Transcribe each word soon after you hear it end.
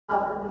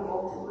Welcome you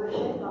all to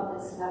worship on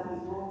this lovely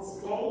Lord's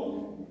Day,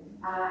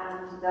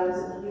 and to those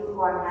of you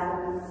who are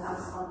gathering with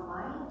us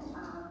online.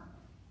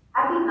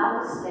 Happy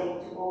Mother's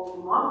Day to all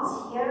the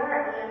moms here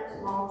and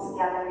to moms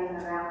gathering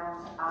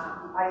around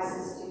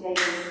devices today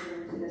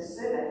listening to this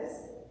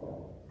service.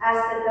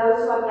 Ask that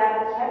those who are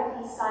gathered here,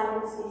 please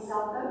silence their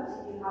cell phones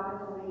if you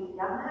haven't already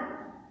done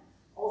that.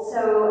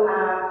 Also,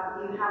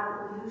 you have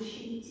the blue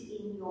sheet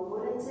in your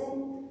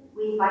bulletin.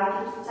 We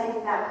invite you to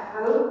take that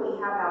home.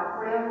 We have our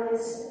prayer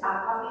list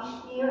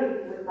published here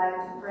if you would like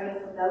to pray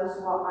for those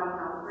who are on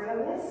our prayer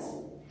list.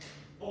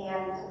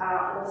 And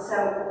also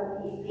all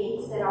the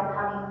events that are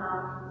coming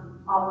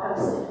up are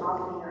posted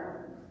on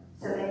here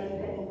so that you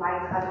can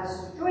invite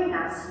others to join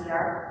us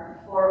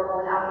here for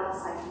all our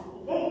exciting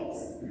events.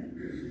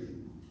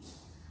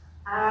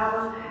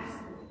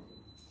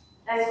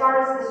 As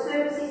far as the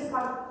service is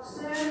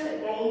concerned,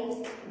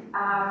 again,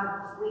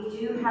 we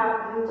do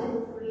have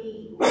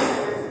gluten-free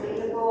wafers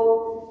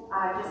available.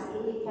 Just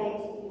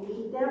indicate if you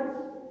need them.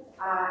 If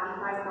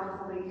I'm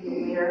not already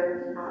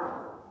aware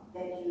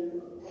that you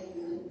have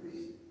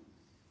gluten-free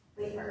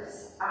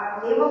wafers.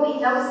 There will be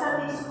no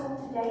Sunday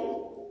school today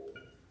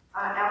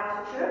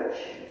after church.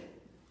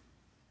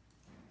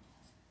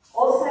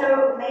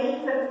 Also,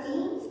 May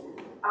 15th,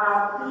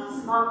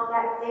 please mark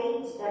that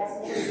date. That's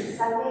next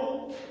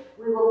Sunday.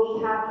 We will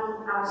be having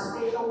our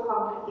special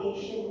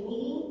congregation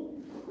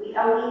meeting. We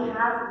only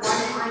have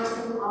one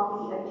item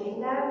on the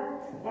agenda,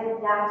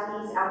 and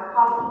that is our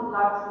parking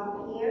lot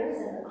repairs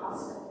and the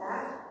cost of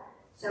that.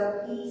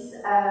 So please,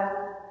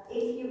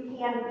 if you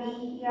can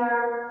be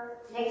here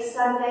next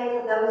Sunday,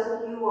 for those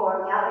of you who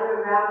are gathered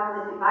around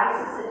the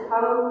devices at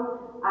home,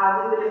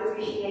 we would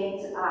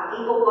appreciate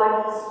able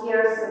bodies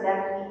here so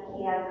that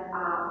we can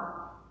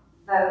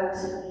vote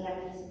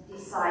and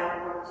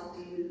decide what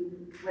to do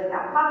with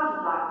our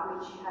parking lot,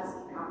 which has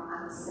become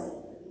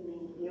unsafe in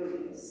many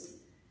areas.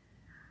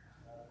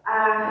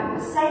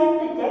 Save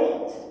the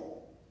date,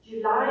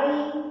 July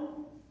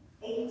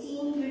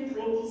 18 to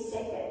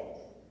 22nd.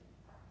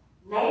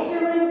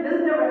 Mandarin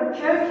Lutheran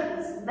Church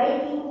is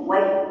making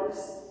waves.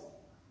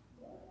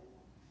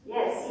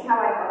 Yes, see how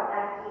I got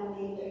that in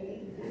there.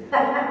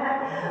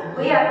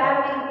 We are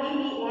having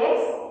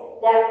BBS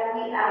that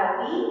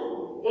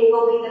it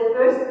will be the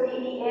first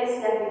BBS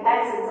that we've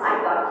had since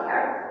I got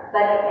here,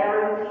 but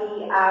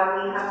apparently we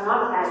have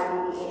not had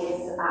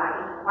BBS in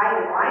quite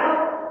a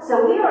while,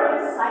 so we are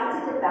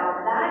excited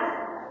about that.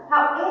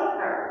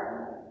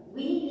 However,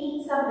 we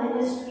need some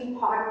ministry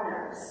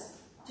partners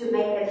to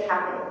make it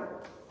happen.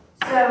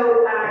 So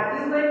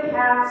you would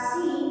have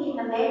seen in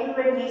the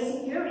Mandarin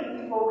Messenger, if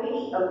you've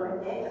already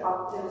opened it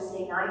on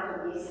Thursday night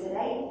or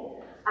yesterday,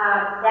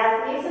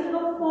 that there's a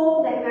little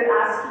form that we're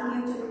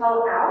asking you to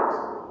fill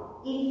out.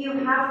 If you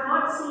have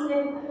not seen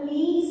it,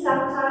 please,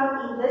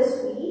 sometime in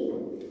this week,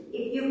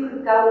 if you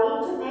could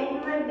go into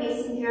Mandarin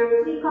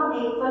Messenger, click on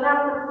there, fill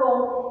out the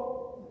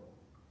form.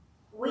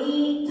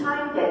 We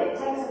timed it. It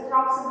takes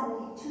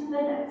approximately 2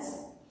 minutes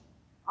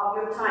of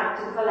your time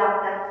to fill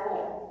out that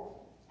form.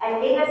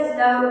 And let us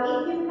know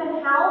if you can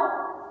help,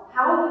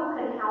 how you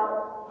can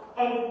help,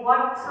 and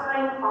what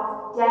time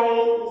of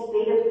day is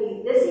better for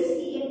you. This is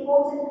the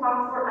important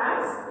part for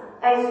us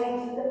as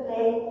we do the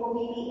planning for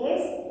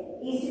BBS.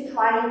 Is to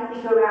try and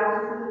figure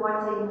out if we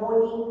want a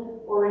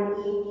morning or an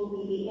evening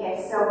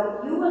BBS. So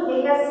if you will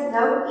let us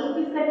know if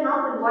you can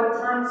help and what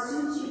time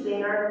suits you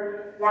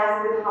better,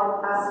 that would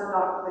help us a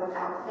lot with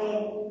our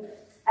planning.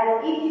 And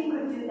if you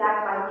could do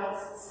that by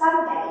next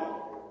Sunday,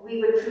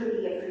 we would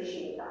truly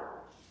appreciate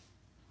that.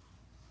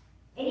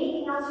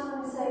 Anything else you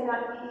want to say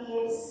about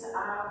BBS,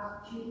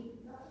 Judy?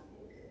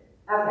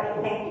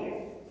 Okay, thank you.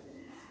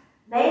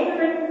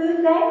 Mandarin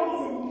Food Bank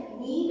is in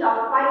need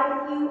of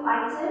quite a few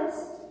items.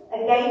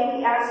 Again,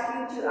 we ask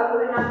you to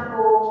open up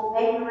your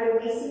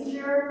Mandarin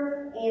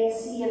Messenger and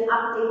see an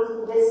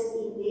updated list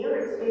in there.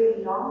 It's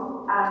very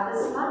long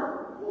this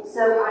month,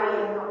 so I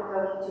am not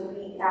going to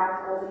read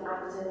out all the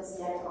items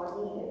that are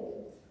needed.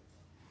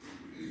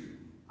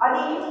 Are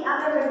there any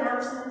other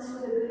announcements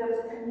for the good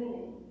of the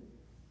community?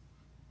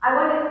 I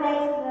want to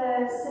thank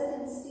the Sit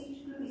and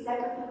Stitch group. Is that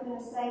what you're going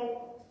to say,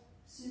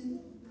 Sue?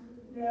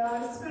 Yeah,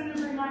 I was going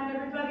to remind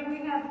everybody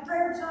we have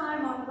prayer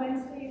time on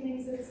Wednesday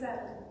evenings at 7.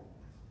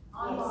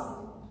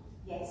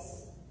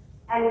 Yes.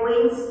 And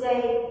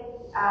Wednesday,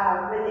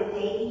 with the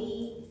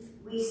daily,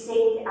 we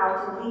send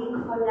out a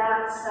link for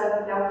that so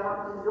you don't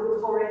have to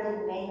look for it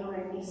in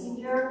Mandarin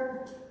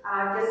Messenger.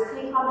 Just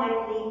click on that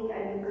link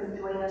and you can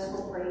join us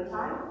for prayer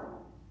time.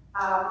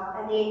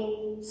 And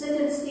then Sit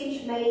and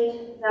Stitch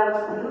made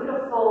those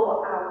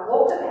beautiful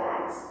water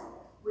bags,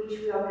 which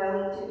we are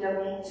going to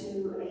donate to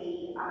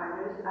a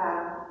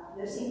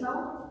nursing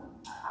home,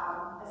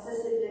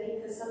 assisted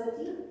living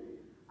facility.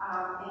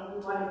 And we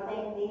want to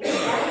thank them for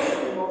that.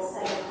 We will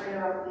say a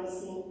prayer of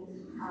blessing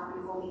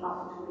before we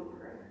offer to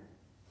prayer.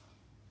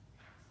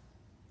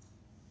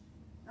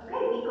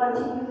 Okay, we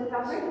continue with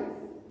our prayer.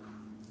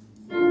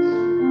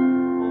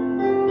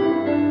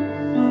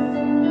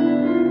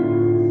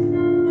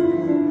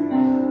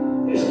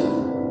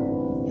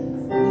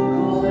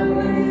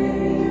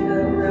 Amen.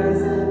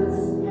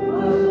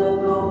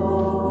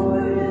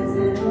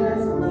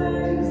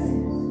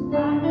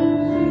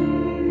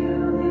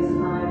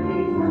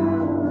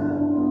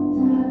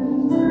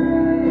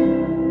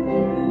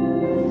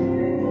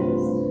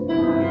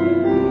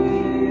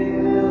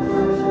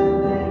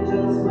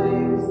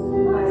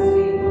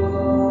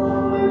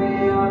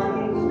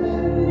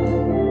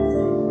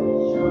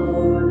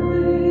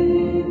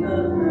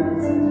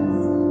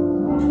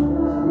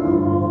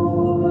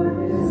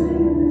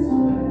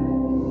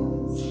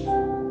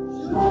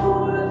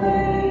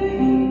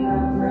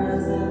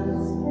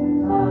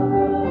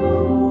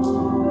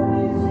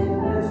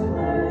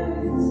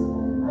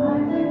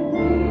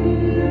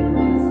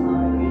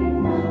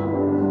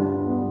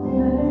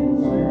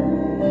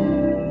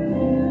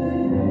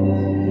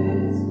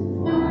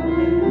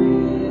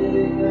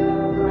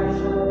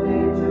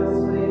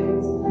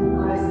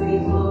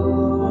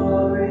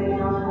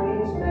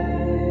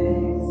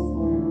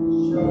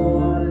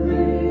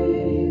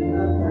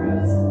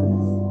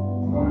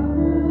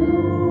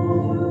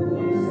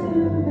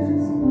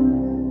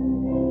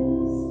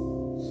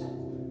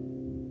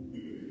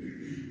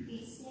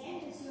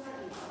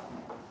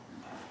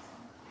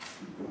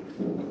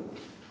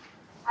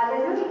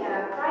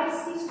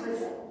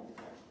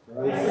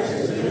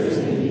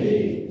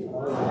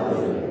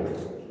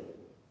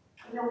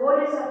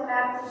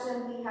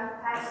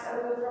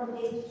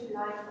 saved to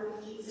life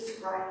with Jesus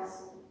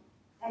Christ,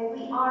 and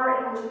we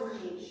are a new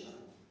creation.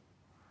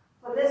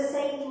 For this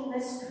saving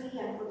mystery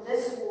and for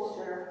this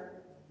water,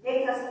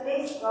 let us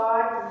bless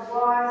God who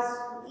was,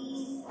 who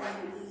is,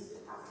 and who is to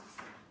come.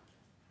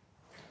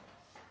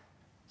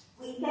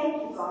 We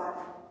thank you, God,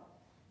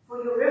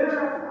 for your river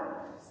of life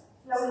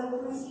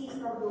flowing freely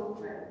from your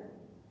throne,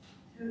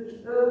 through the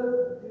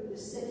earth, through the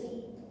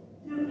city,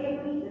 through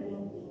every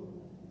living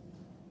thing.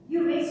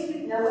 You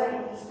rescued Noah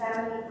and his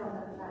family from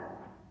the flood.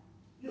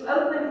 You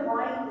opened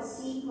wide the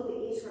sea for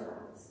the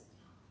Israelites.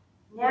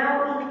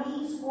 Now in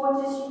these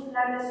waters you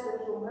flood us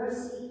with your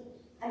mercy,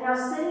 and our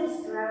sin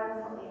is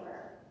drowned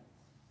forever.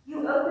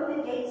 You open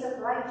the gates of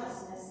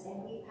righteousness,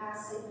 and we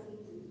pass safely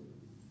through.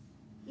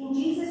 In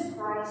Jesus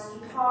Christ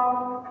you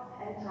calm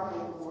and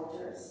troubled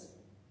waters.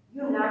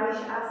 You nourish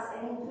us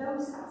and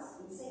enclose us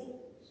in safety.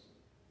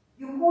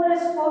 You call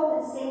us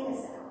forth and send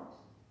us out.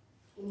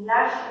 In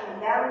lush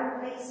and barren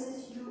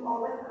places you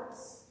are with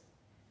us.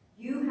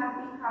 You have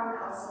become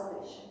our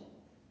salvation.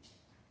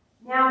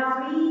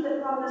 Now breathe the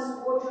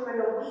promised water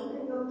and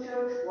awaken your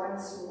church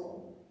once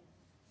more.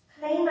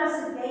 Claim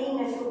us again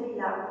as your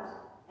beloved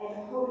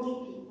and holy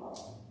people.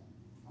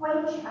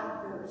 Quench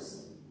our thirst,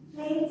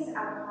 cleanse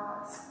our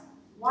hearts,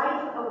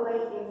 wipe away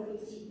every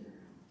tear.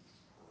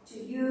 To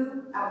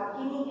you, our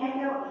beginning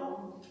and our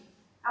end,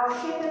 our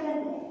shepherd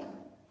and lamb,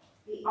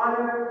 the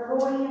honor,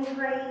 glory, and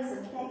praise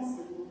and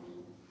thanksgiving,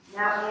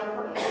 now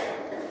and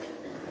forever.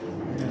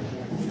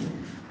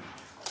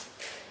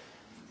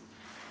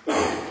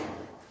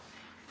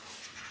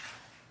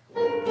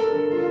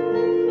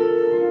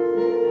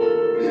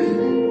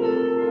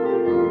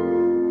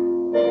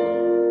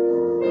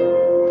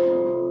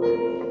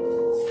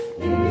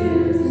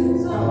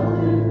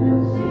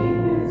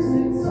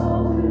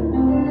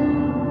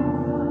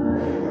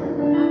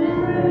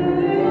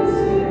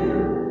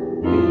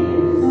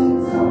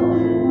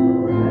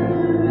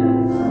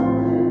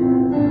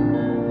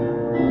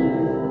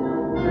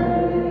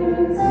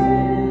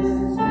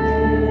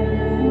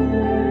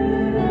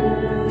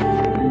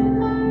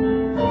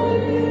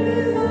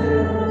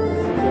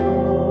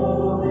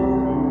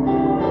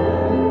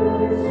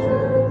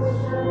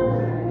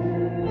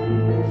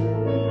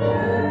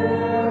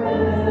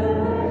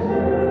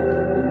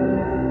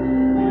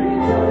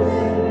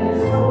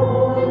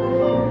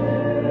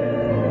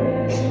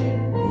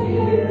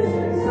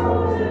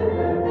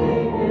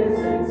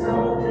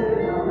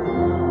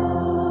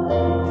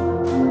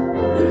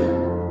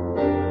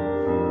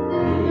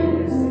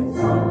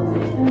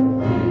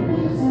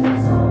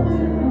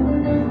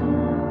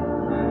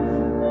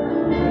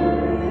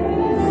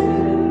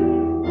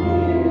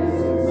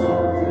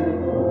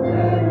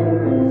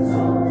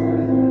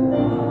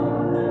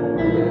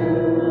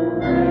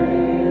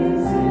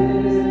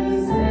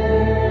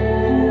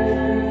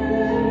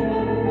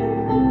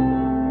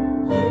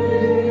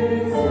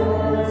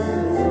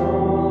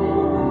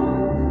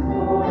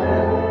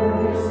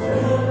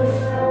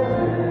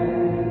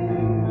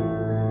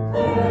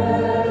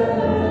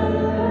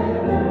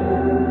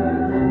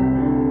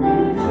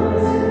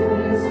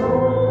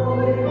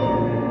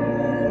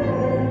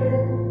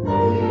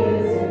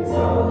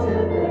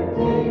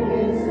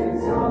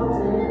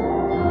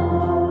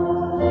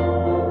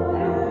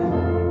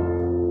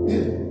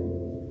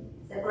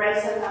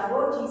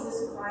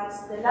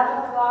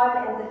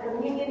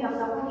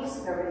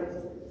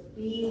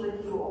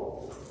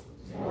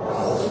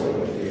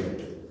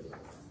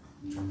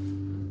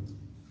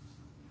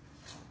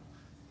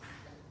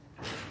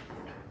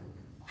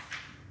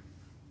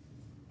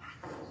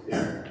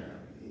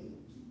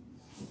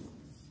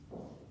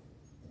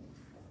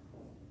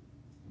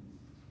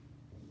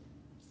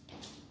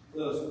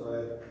 Let us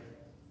pray.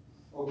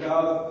 O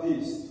God of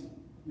peace,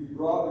 you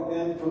brought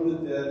again from the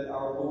dead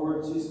our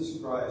Lord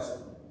Jesus Christ,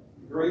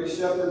 the great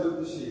shepherd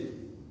of the sheep.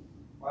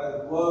 By the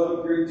blood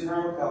of your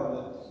eternal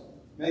covenant,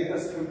 make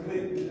us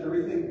complete in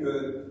everything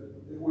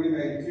good, that we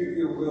may do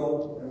your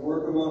will and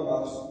work among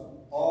us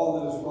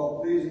all that is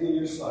well-pleasing in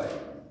your sight.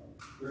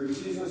 Through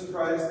Jesus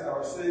Christ,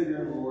 our Savior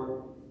and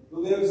Lord,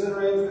 who lives and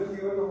reigns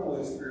with you in the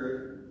Holy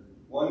Spirit,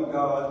 one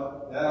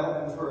God,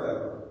 now and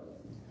forever.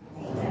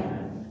 Amen.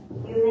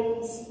 You may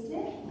be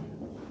seated.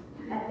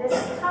 At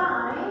this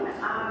time,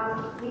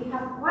 we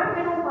have one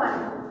little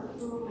one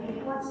who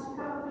maybe wants to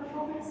come up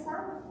before this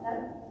time.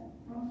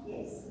 No?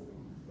 Yes.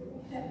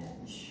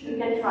 You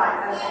can try,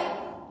 okay.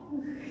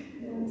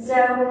 So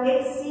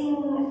let's sing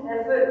the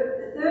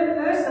third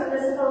verse of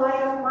this little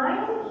light of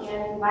mine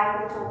and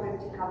invite the children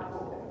to come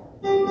forward.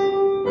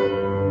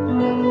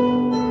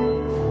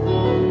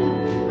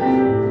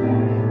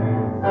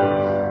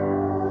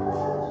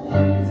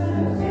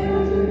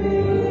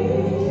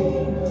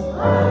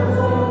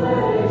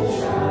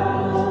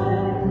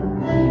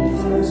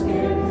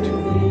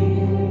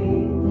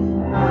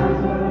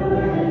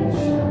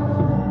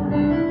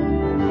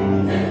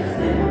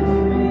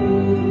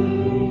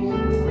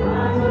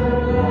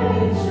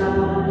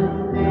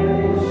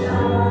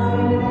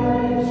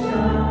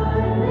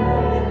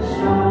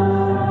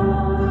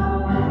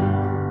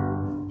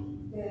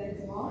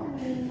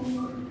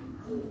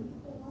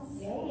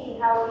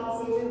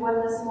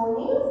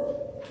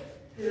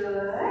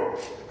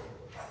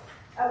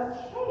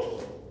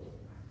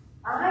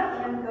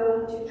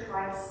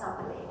 try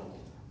something.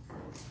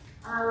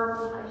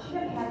 I should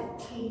have had a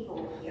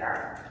table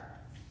here.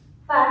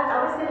 But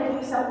I was going to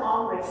do some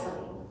arm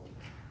wrestling.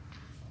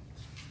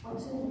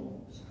 What's her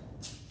name?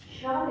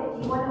 Charlotte,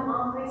 do you want to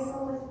arm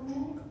wrestle with me?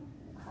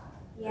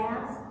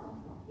 Yeah?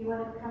 You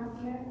want to come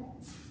here?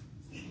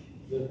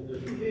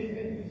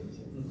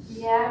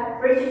 Yeah?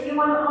 Bridget, do you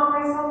want to arm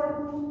wrestle with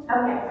me?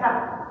 Okay, come.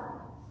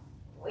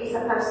 We're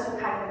supposed to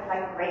kind of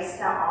like raise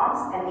our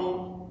arms and then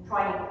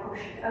try and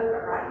push it over,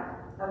 right?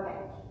 Okay,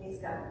 let's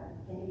go.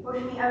 Can you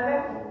push me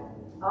over?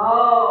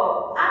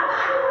 Oh,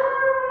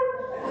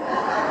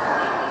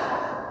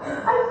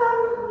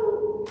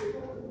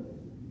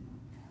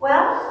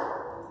 well,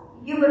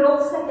 you would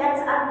all say that's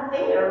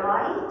unfair,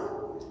 right?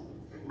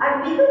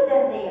 I'm bigger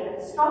than them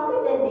and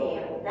stronger than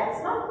them.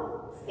 That's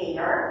not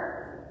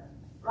fair,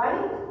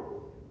 right?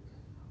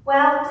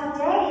 Well,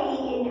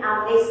 today in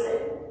our lesson,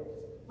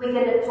 we're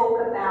going to talk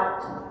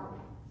about,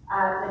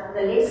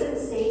 the lesson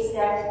says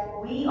that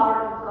we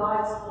are in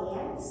God's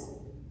hands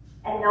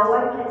and no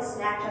one can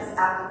snatch us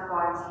out of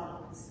God's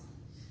hands.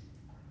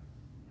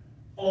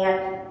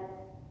 And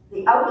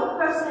the only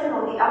person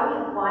or the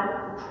only one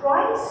who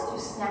tries to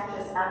snatch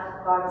us out of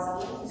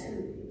God's hands is who?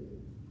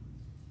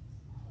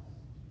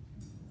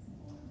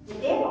 The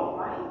devil,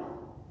 right?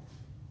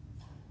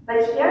 But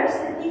here's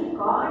the thing,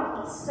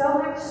 God is so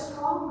much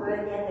stronger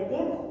than the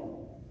devil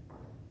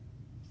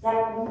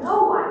that no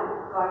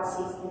one, God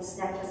says, can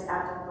snatch us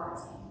out of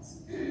God's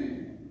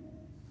hands.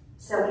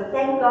 So we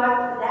thank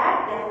God for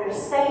that we're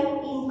safe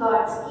in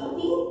God's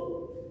keeping.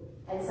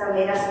 And so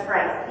let us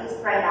pray. Please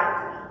pray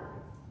after me.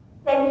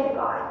 Thank you,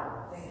 God,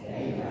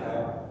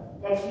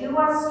 that you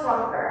are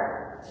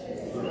stronger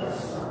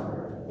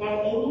than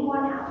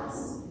anyone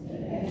else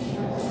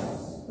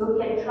who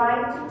can try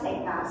to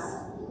take us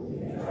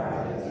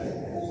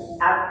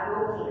out of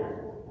your care.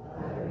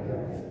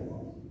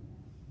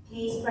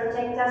 Please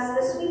protect us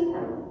this week.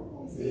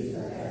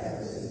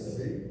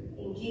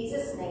 In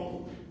Jesus' name.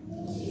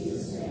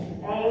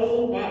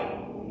 Amen.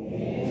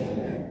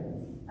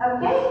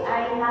 Okay, I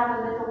have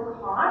a little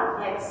card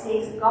that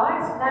says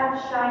God's love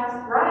shines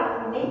bright.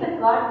 Remember,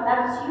 God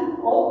loves you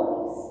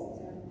always.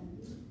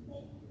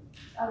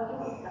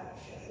 Okay.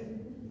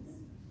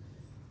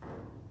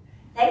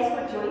 Thanks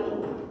for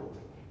joining me.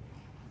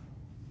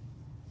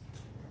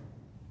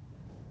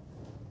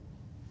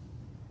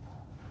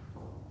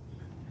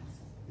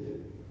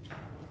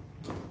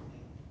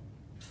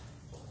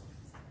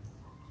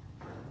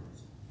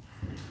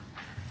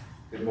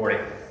 Good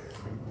morning.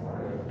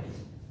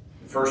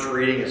 The first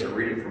reading is a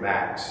reading from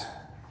Acts.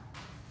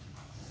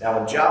 Now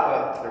in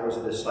Joppa there was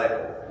a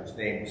disciple whose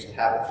name was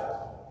Tabitha,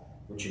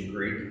 which in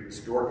Greek is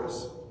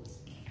Dorcas.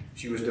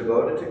 She was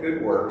devoted to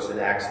good works and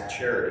acts of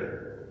charity.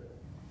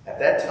 At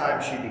that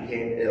time she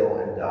became ill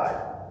and died.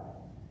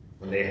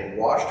 When they had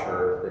washed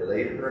her, they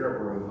laid her in a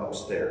room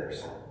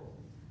upstairs.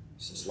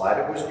 Since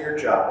Lydda was near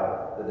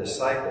Joppa, the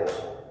disciples,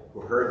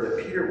 who heard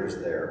that Peter was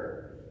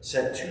there,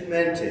 sent 2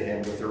 men to him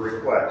with a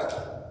request.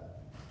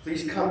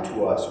 Please come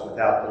to us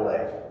without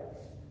delay.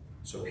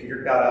 So Peter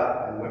got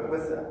up and went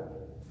with them.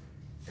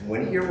 And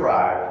when he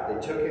arrived,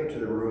 they took him to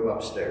the room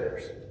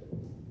upstairs.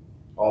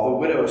 All the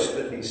widows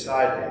stood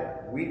beside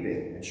him,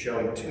 weeping and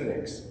showing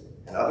tunics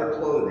and other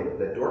clothing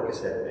that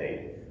Dorcas had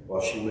made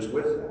while she was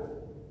with them.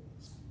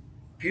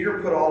 Peter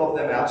put all of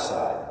them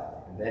outside,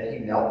 and then he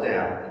knelt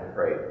down and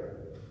prayed.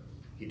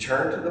 He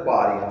turned to the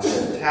body and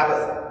said,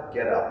 "Tabitha,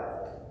 get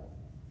up."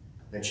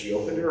 Then she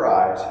opened her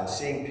eyes, and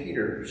seeing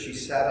Peter, she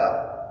sat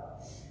up.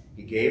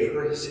 He gave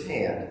her his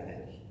hand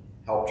and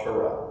helped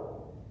her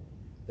up.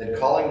 Then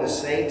calling the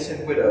saints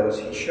and widows,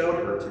 he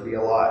showed her to be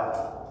alive.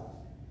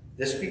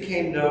 This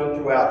became known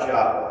throughout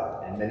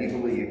Joppa, and many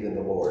believed in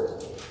the Lord.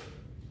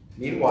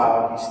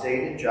 Meanwhile, he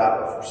stayed in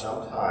Joppa for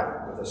some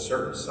time with a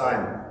certain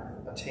Simon,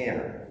 a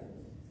tanner.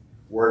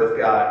 Word of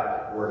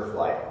God, word of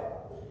life.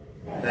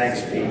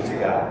 Thanks be to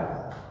God.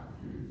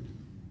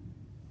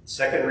 The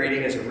second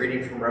reading is a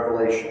reading from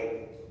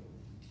Revelation.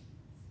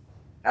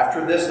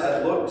 After this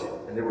I looked,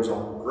 and there was a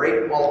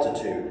great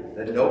multitude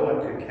that no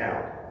one could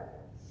count,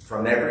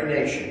 from every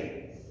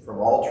nation, from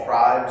all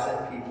tribes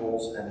and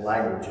peoples and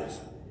languages,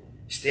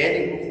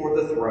 standing before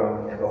the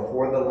throne and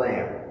before the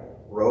Lamb,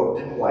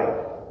 robed in white,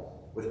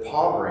 with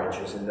palm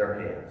branches in their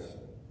hands.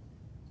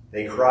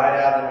 They cried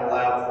out in a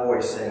loud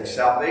voice, saying,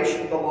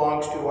 "Salvation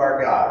belongs to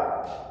our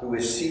God, who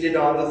is seated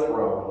on the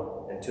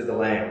throne, and to the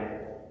Lamb."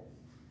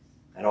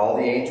 And all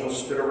the angels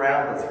stood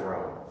around the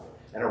throne,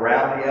 and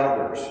around the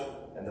elders,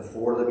 and the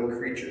 4 living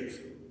creatures.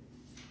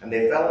 And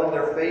they fell on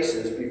their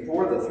faces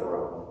before the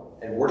throne,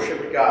 and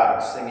worshipped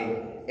God,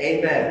 singing,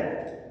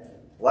 "Amen.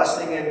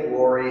 Blessing and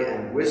glory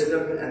and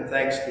wisdom and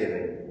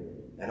thanksgiving,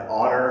 and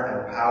honor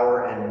and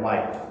power and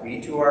might be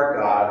to our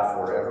God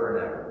forever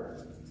and ever.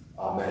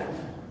 Amen."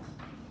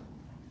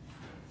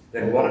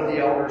 Then one of the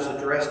elders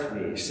addressed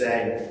me,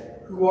 saying,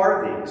 "Who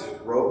are these,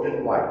 robed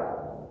in white,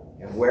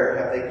 and where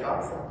have they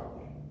come from?"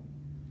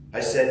 I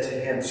said to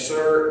him,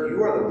 "Sir,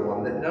 you are the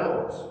one that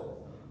knows."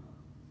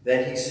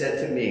 Then he said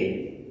to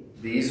me,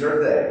 "These are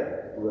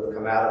they who have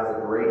come out of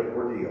the great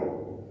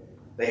ordeal.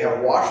 They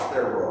have washed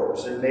their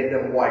robes and made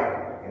them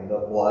white in the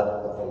blood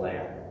of the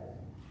Lamb.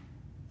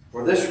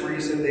 For this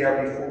reason they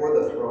are before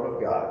the throne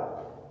of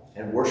God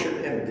and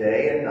worship him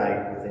day and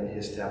night within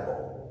his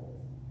temple.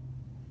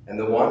 And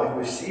the one who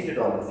is seated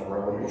on the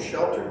throne will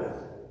shelter them.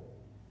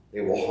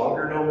 They will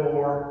hunger no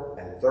more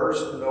and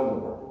thirst no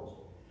more.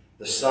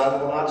 The sun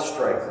will not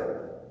strike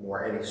them,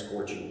 nor any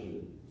scorching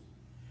heat.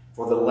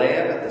 For the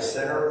Lamb at the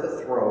center of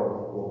the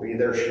throne will be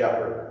their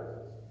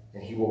shepherd,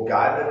 and he will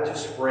guide them to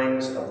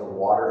springs of the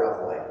water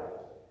of life.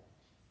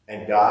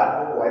 And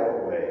God will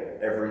wipe away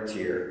every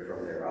tear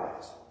from their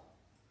eyes.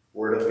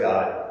 Word of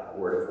God,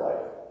 word of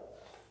life.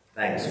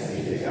 Thanks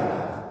be to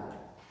God.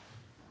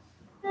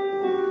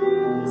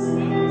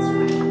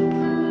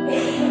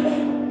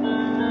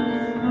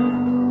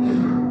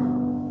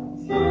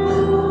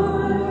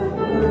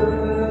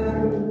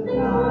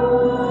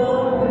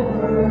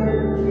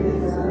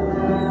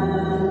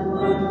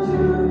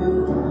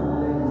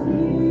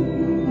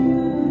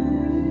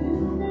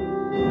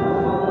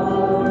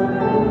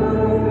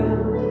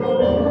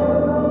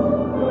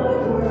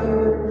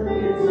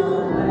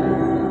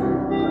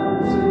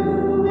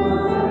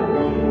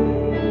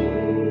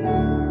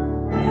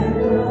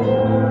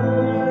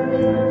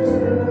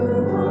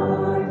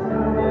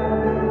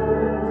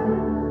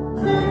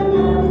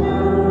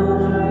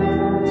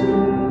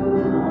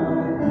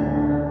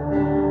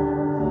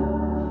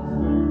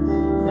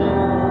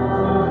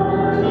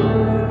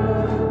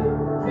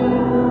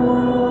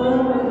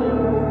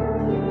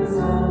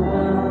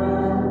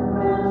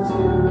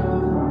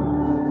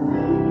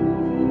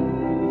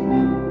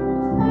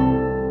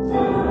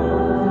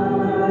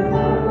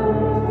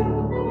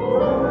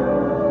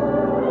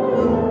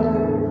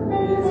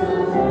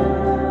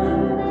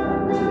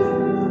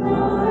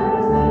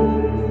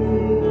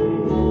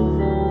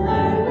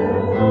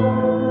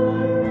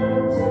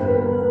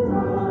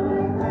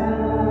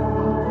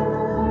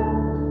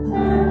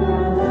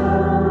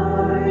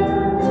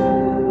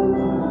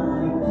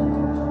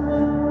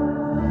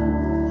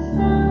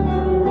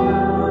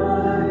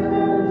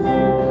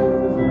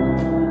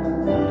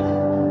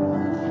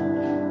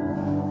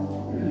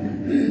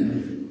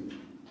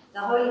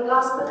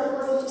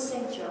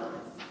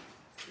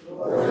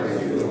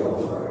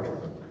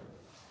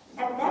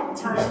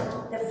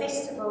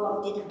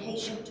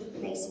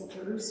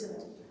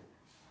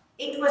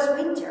 It was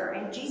winter,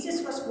 and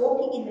Jesus was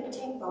walking in the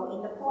temple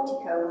in the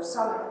portico of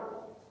Solomon.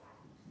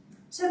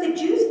 So the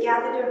Jews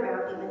gathered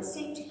around him and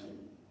said to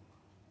him,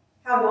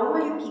 "How long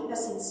will you keep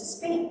us in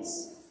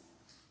suspense?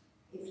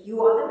 If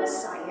you are the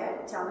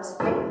Messiah, tell us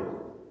plainly."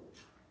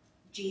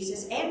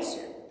 Jesus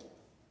answered,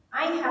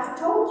 "I have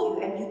told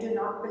you, and you do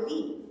not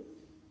believe.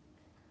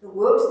 The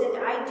works that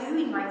I do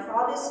in my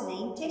Father's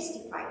name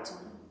testify to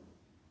me.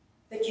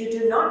 But you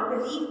do not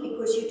believe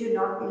because you do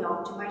not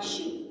belong to my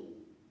sheep.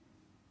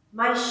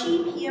 My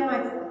sheep hear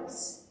my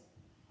voice.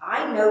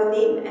 I know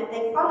them and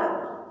they follow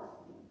me.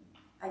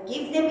 I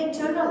give them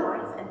eternal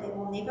life and they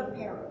will never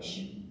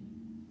perish.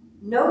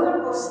 No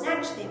one will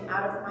snatch them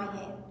out of my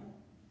hand.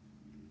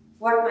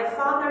 What my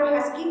Father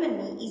has given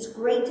me is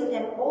greater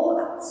than all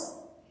else,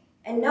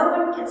 and no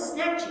one can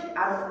snatch it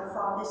out of the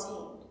Father's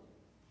hand.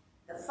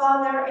 The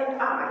Father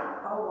and I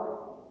are one."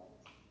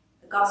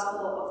 The Gospel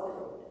of the Lord.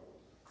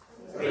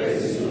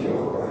 Praise to you,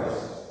 O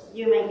Christ.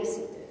 You may be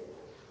seated.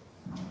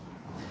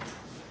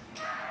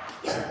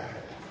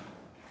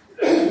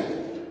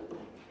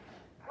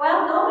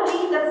 Well,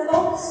 normally the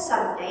fourth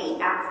Sunday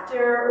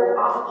after or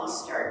of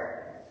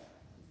Easter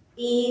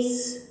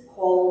is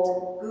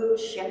called Good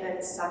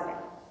Shepherd Sunday.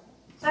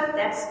 But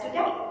that's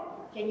today.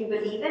 Can you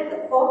believe it?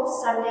 The fourth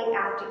Sunday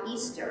after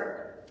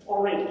Easter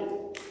already.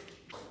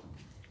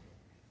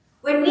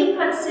 When we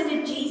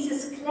consider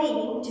Jesus'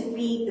 claim to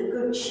be the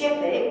Good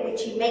Shepherd,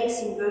 which he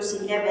makes in verse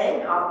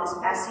 11 of this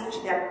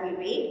passage that we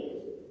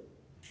read,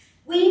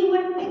 we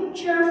would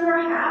picture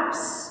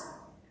perhaps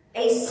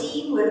a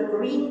scene with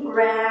green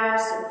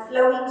grass and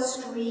flowing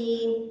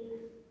stream,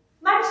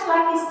 much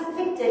like is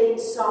depicted in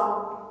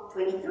Psalm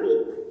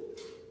 23.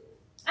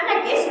 And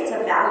I guess it's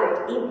a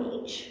valid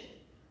image.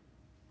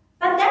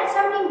 But that's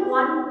only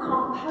one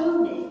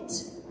component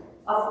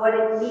of what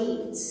it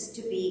means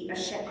to be a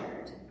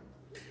shepherd.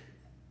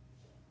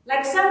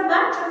 Like so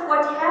much of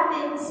what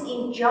happens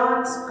in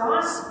John's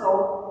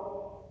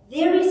Gospel,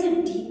 there is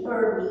a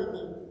deeper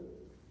meaning.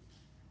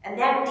 And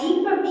that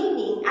deeper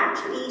meaning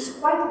actually is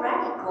quite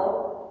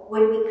radical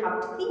when we come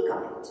to think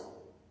of it.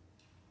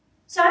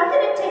 So I'm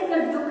going to take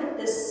a look at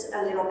this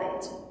a little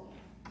bit.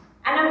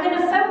 And I'm going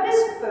to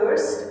focus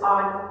first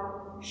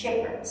on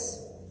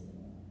shepherds.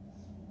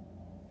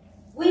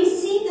 We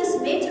see this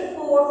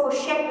metaphor for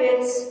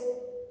shepherds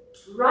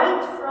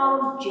right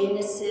from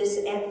Genesis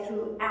and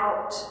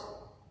throughout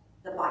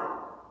the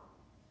Bible.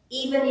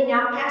 Even in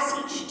our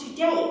passage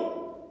today,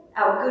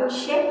 our good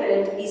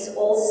shepherd is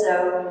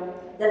also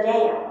the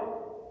lamb.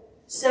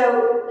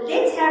 So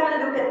let's have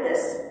a look at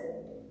this.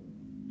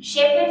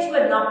 Shepherds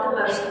were not the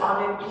most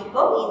honored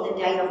people in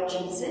the day of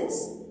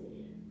Jesus,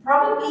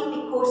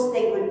 probably because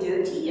they were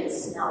dirty and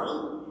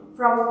smelly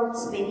from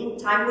spending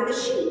time with the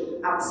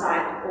sheep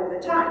outside all the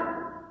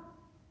time.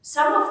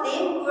 Some of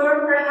them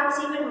were perhaps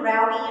even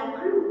rowdy and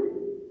crude.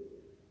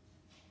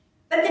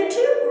 But the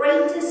two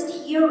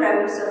greatest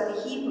heroes of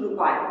the Hebrew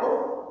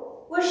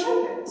Bible were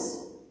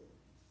shepherds.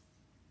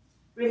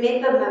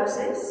 Remember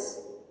Moses?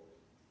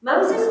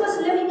 Moses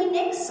was living in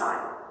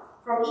exile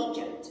from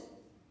Egypt,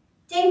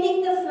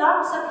 tending the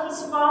flocks of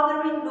his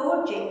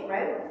father-in-law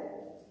Jethro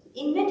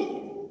in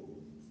Midian,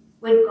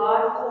 when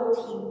God called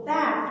him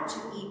back to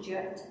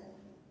Egypt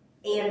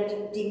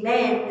and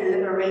demanded the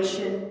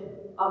liberation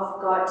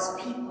of God's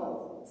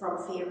people from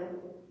Pharaoh.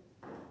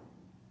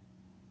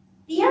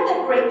 The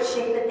other great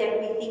shepherd that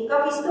we think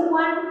of is the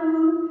one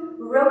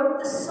who wrote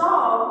the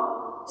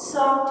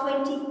Psalm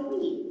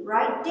 23,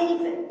 right?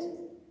 David.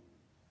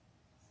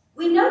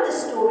 We know the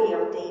story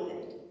of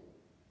David,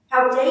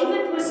 how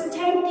David was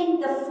tending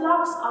the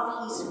flocks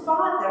of his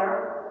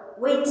father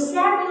when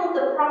Samuel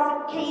the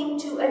prophet came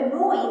to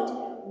anoint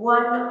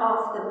one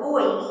of the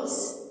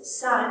boys'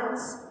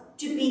 sons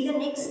to be the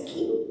next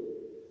king.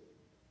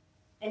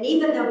 And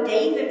even though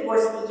David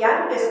was the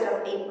youngest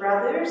of 8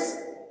 brothers,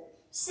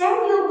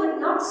 Samuel would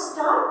not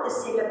start the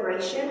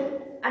celebration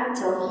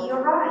until he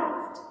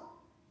arrived.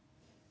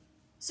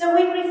 So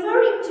when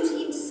referring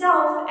to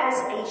himself as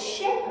a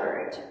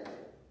shepherd,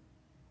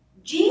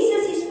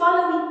 Jesus is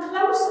following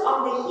close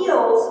on the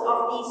heels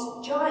of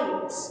these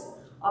giants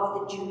of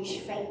the Jewish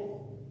faith,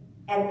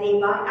 and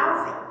thereby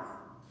our faith.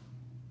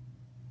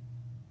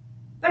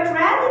 But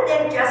rather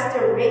than just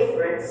a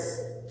reference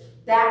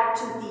back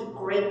to the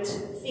great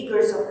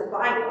figures of the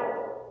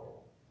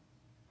Bible,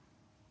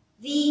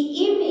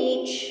 the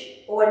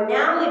image or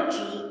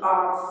analogy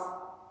of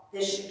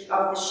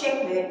the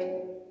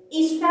shepherd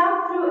is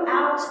found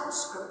throughout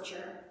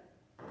Scripture.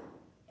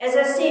 As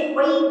I said,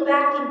 way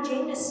back in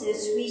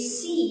Genesis, we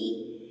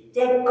see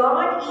that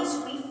God is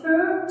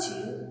referred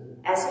to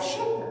as a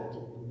shepherd.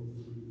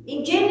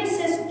 In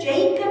Genesis,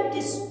 Jacob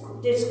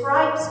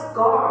describes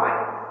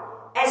God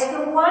as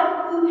the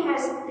one who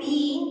has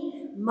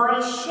been my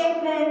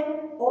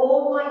shepherd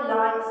all my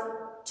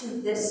life to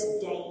this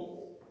day.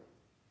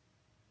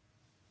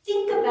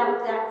 Think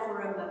about that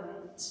for a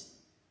moment.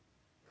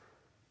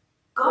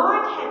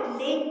 God had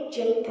led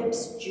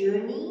Jacob's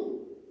journey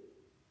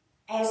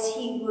as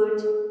he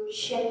would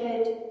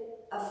shepherd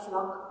a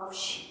flock of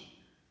sheep,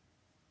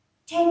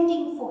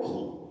 tending for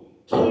him,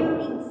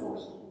 caring for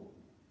him.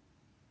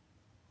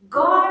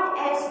 God,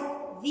 as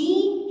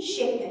the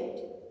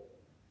shepherd,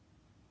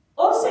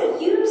 also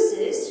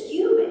uses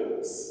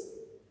humans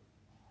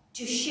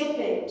to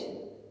shepherd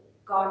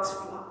God's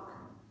flock,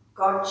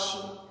 God's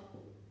sheep.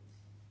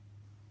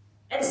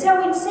 And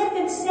so in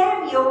 2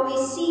 Samuel, we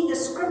see the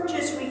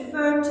scriptures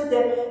refer to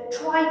the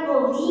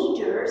tribal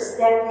leaders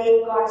that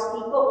led God's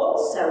people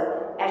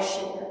also as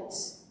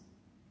shepherds.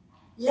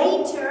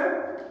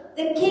 Later,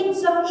 the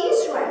kings of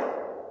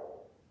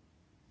Israel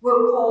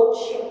were called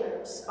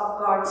shepherds of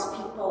God's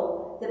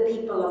people, the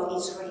people of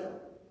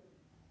Israel.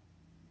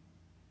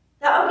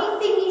 The only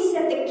thing is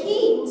that the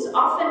kings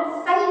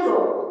often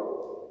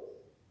failed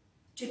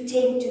to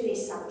tend to their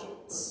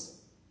subjects.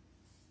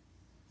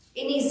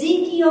 In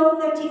Ezekiel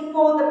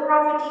 34, the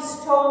prophet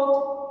is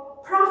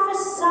told,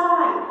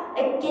 prophesy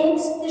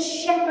against the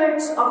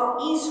shepherds of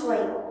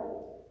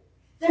Israel.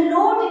 The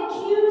Lord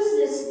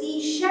accuses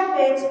these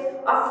shepherds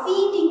of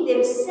feeding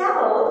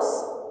themselves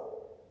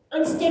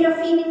instead of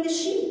feeding the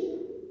sheep.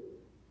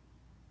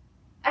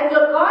 And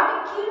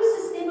God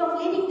accuses them of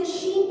letting the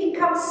sheep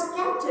become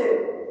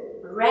scattered,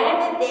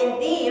 rather than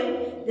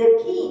them,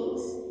 the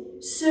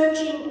kings,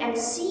 searching and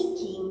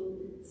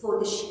seeking for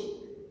the sheep.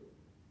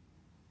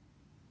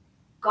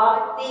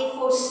 God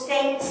therefore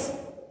states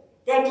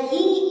that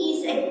he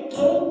is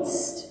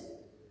against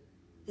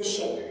the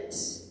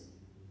shepherds.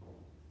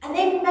 And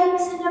then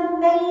makes an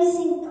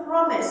amazing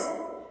promise.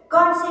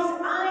 God says,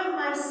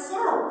 I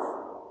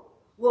myself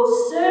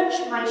will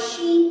search my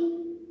sheep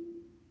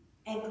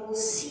and will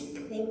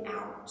seek them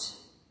out.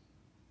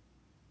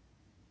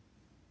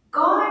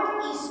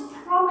 God is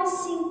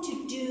promising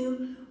to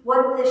do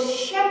what the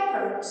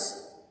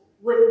shepherds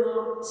would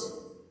not.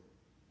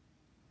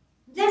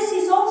 This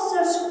is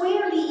also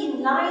squarely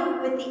in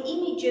line with the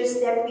images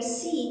that we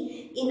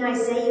see in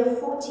Isaiah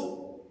 40,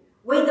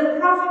 where the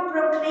prophet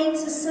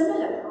proclaims a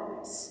similar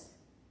promise.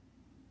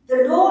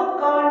 The Lord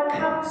God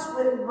comes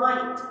with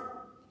might.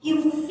 He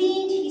will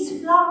feed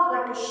his flock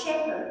like a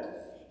shepherd.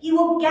 He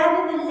will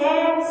gather the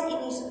lambs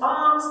in his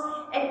arms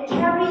and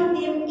carry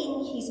them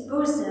in his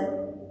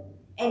bosom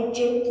and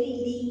gently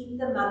lead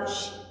the mother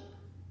sheep.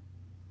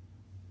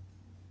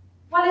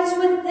 Well, it's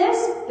with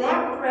this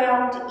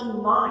background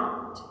in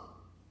mind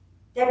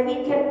that we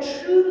can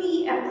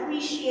truly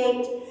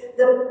appreciate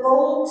the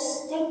bold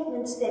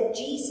statements that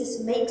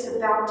Jesus makes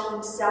about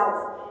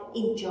himself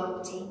in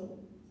John 10.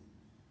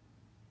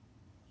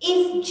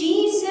 If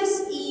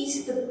Jesus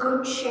is the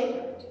good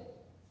shepherd,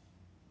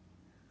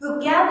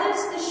 who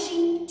gathers the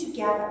sheep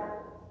together,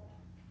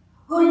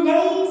 who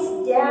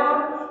lays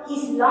down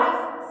his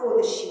life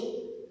for the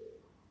sheep,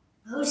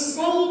 who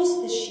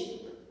saves the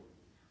sheep,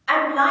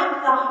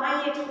 unlike the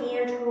hired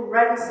hand who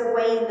runs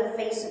away in the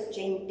face of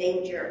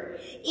danger,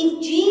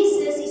 if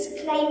Jesus is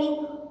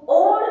claiming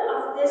all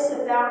of this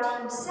about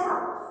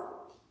himself,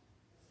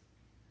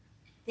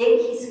 then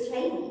he's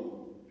claiming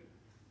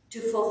to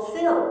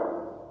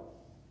fulfill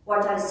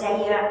what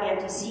Isaiah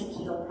and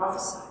Ezekiel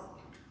prophesied.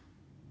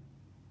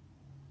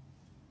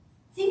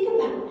 Think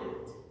about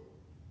that.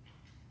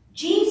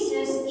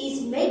 Jesus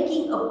is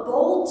making a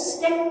bold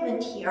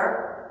statement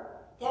here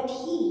that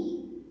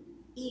he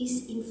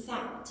is in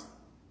fact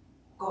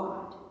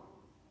God.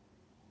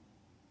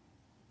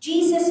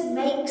 Jesus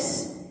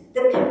makes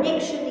the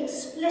connection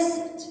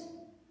explicit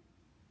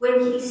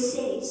when he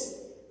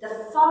says, "The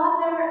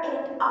Father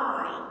and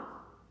I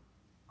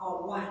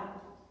are one."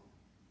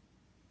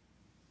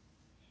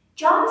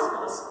 John's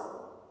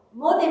Gospel,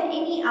 more than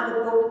any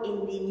other book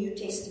in the New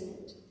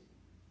Testament,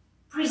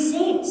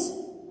 presents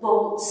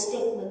bold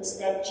statements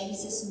that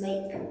Jesus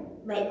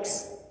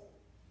makes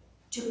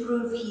to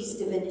prove his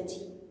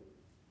divinity.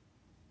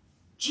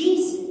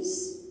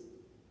 Jesus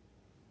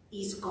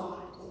is God.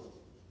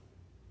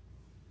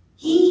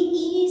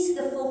 He is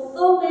the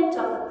fulfillment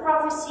of the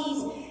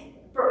prophecies.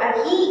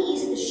 He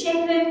is the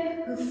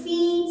shepherd who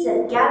feeds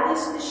and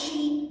gathers the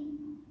sheep,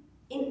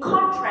 in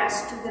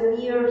contrast to the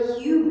mere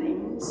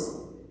humans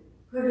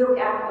who look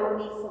out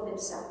only for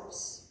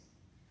themselves.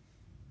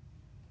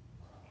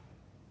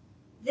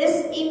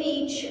 This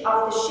image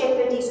of the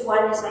shepherd is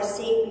one, as I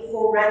said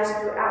before, runs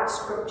throughout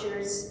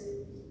scriptures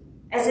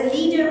as a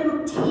leader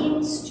who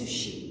tends to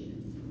sheep.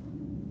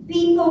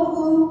 People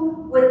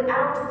who,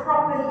 without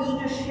proper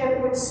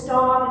leadership, would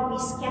starve and be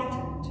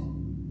scattered,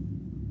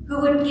 who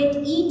would get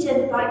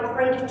eaten by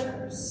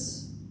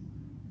predators.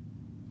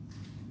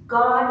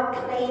 God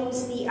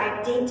claims the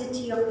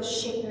identity of the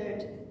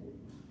shepherd,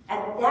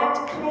 and that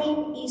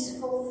claim is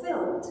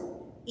fulfilled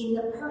in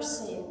the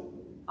person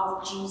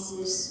of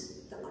Jesus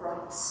the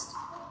Christ.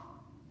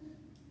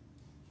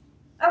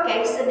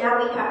 Okay, so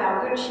now we have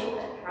our good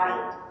shepherd,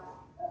 right?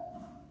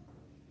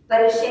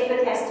 But a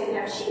shepherd has to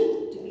have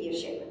sheep to be a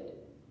shepherd.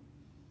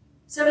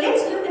 So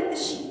let's look at the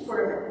sheep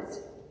for a minute.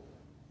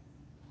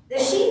 The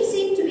sheep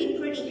seem to be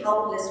pretty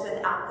helpless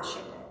without the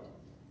shepherd.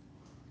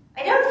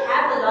 I don't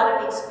have a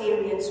lot of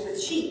experience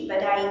with sheep,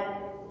 but I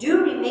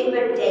do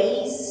remember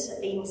days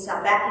back in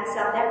South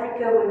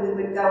Africa when we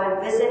would go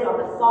and visit on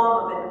the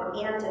farm of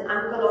an aunt and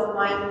uncle of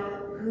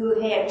mine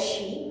who had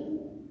sheep.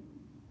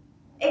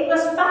 It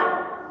was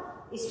fun,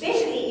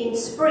 especially in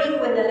spring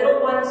when the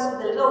little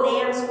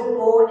lambs were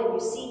born and you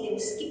see them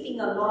skipping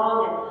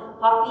along and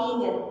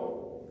hopping and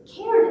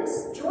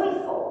careless,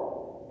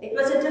 joyful. It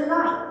was a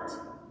delight.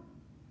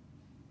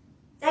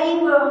 They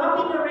were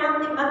hopping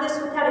around their mothers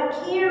without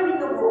a care in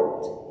the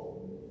world.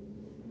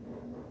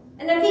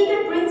 And I think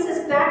it brings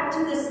us back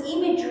to this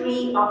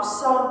imagery of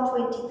Psalm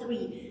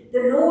 23.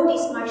 The Lord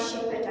is my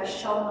shepherd, I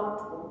shall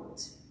not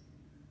want.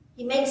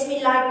 He makes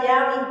me lie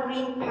down in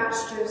green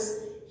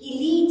pastures. He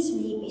leads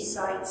me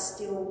beside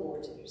still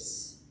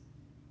waters.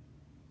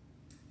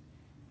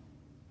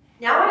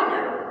 Now I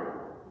know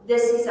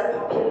this is a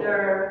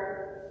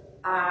popular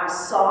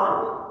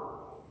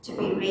psalm to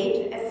be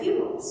read at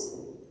funerals.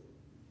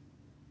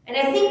 And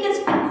I think it's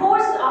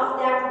because of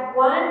that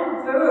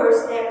one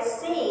verse that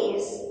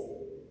says,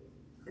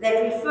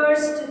 that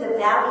refers to the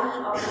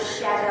valley of the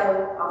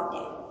shadow of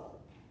death.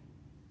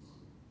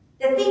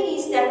 The thing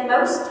is that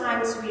most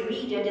times we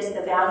read it as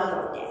the valley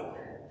of death.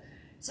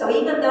 So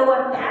even though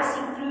I'm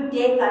passing through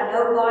death, I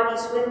know God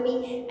is with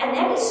me, and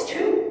that is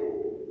true.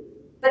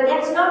 But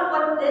that's not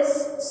what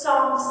this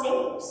psalm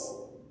says.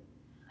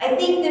 I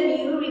think the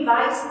New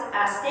Revised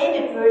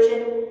Standard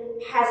Version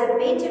has a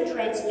better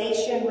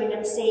translation when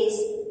it says,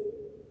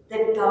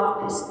 the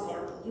darkest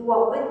valley. You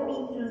are with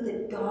me through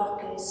the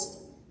darkest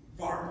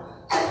valley.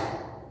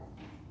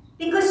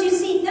 Because you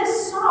see,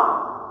 this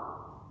psalm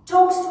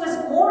talks to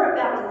us more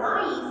about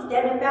life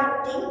than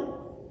about death.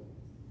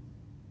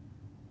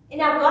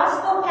 In our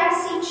gospel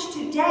passage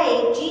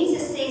today,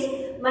 Jesus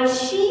says, my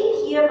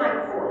sheep hear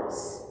my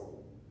voice.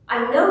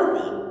 I know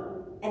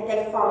them, and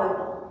they follow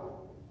me.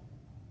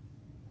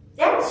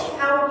 That's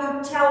how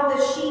you tell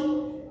the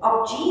sheep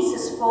of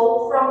Jesus'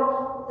 fold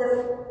from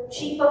the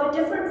sheep of a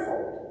different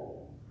fold.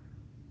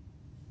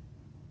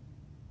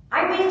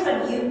 I went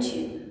on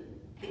YouTube,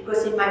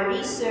 because in my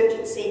research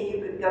it said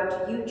you could go to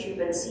YouTube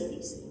and see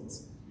these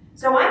things.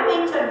 So I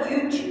went on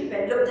YouTube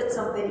and looked at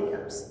some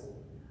videos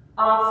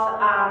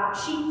of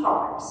sheep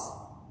farms.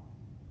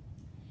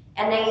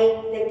 And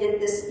they did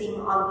this thing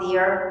on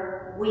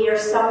there where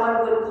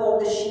someone would call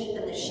the sheep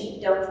and the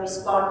sheep don't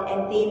respond,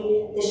 and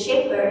then the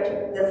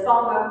shepherd, the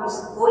farmer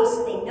whose voice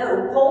they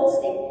know,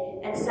 calls them,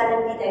 and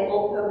suddenly they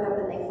all perk up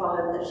and they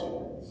follow the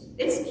shepherd.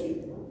 It's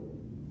cute.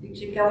 You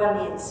should go on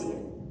there and see it.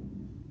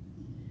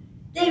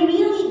 They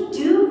really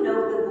do know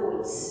the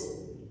voice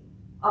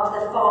of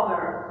the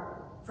farmer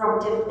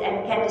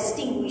and can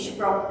distinguish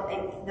from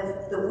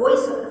the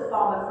voice of the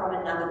farmer from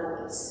another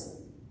voice.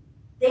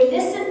 They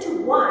listen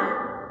to one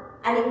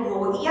and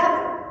ignore the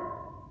other.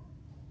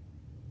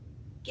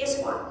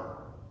 Guess what?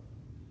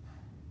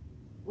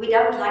 We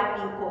don't like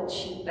being called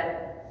sheep, but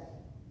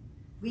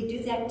we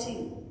do that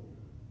too.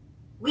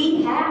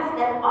 We have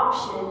that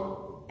option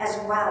as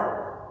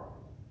well.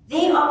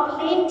 There are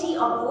plenty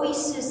of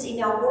voices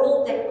in our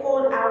world that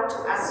call out to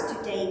us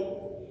today,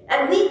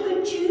 and we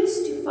could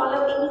choose to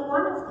follow any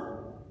one of them.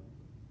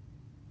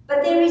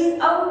 But there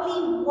is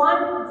only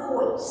one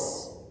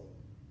voice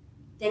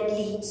that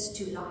leads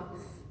to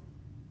life.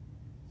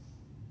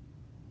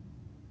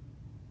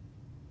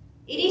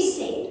 It is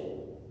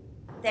said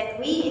that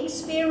we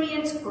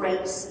experience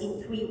grace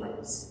in three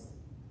ways.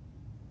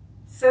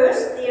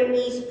 First, there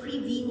is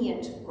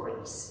prevenient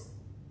grace.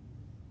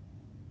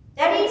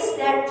 That is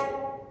that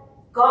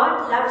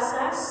God loves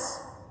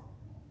us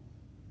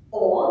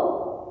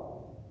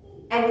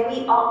all, and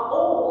we are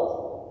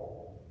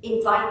all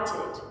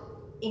invited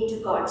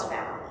into God's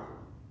family.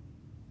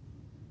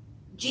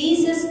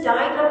 Jesus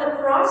died on the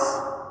cross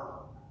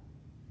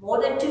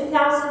more than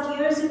 2,000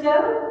 years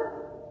ago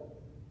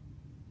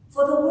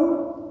for the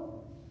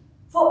world,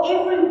 for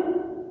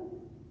everyone.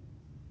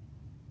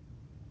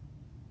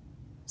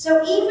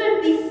 So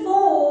even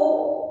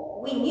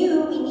before we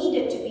knew we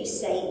needed to be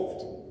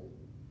saved,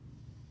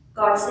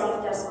 God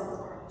saved us on the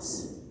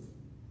cross.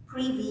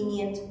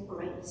 Prevenient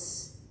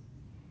grace.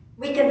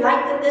 We can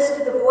liken this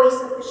to the voice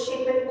of the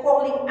shepherd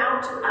calling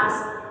out to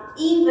us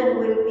even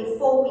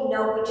before we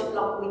know which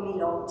flock we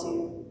belong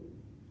to.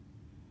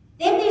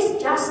 Then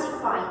there's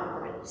justifying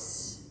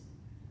grace.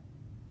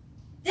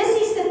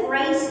 This is the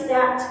grace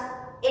that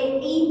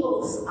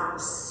enables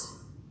us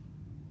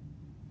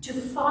to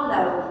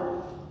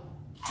follow,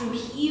 to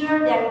hear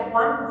that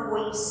one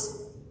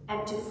voice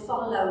and to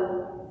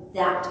follow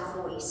that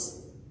voice.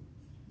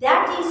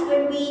 That is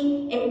when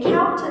we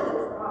encounter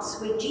the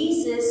cross, where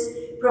Jesus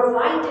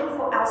provided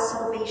for our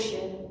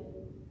salvation,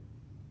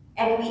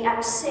 and we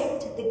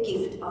accept the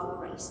gift of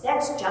grace.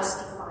 That's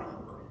justifying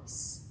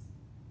grace.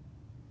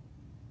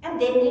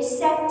 And then there's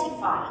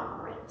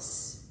sanctifying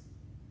grace.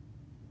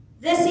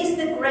 This is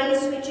the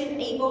grace which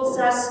enables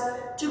us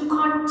to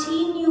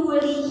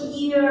continually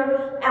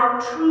hear our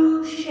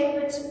true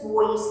shepherd's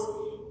voice,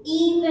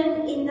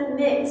 even in the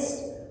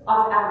midst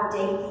of our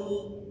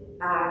daily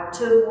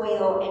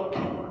turmoil and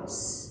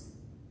chaos.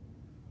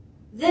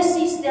 This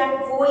is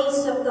that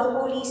voice of the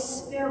Holy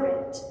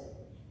Spirit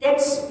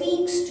that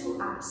speaks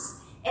to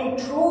us and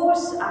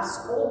draws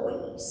us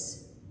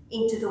always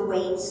into the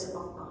ways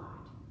of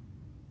God.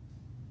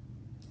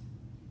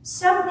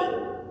 So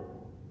then,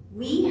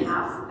 we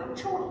have a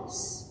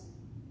choice.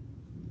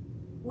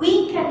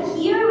 We can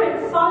hear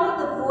and follow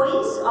the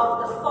voice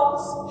of the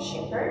false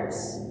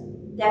shepherds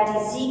that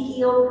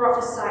Ezekiel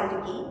prophesied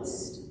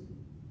against.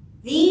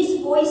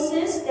 These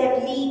voices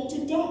that lead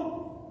to death.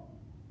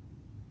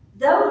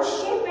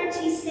 Those shepherds,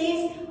 he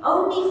says,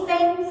 only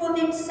fend for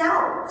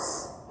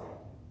themselves.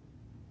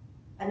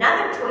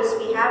 Another choice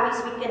we have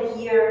is we can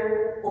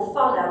hear or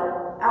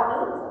follow our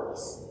own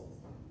voice.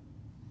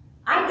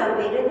 I know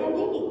better than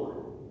anyone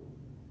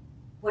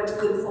what's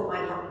good for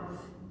my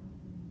life.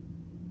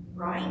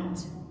 Right?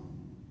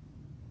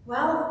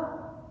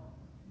 Well,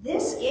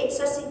 this gets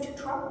us into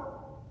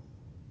trouble.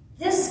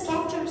 This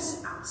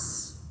scatters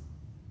us.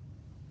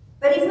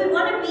 But if we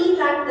want to be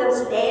like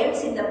those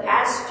lambs in the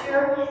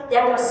pasture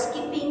that are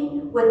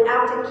skipping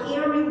without a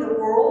care in the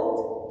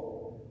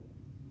world,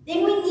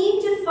 then we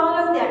need to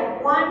follow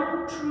that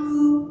one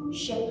true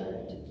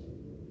shepherd.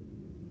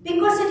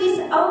 Because it is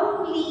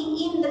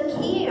only in the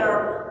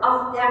care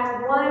of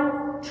that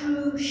one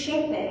true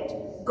shepherd,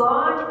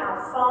 God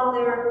our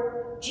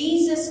Father,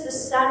 Jesus the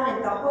Son,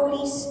 and the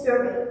Holy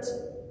Spirit,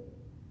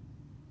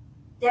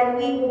 that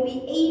we will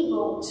be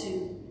able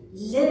to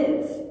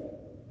live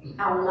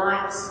our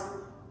lives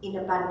in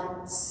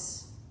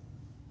abundance.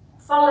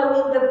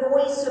 Following the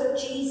voice of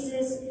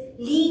Jesus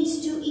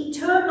leads to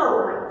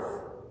eternal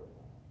life,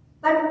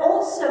 but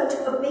also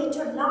to a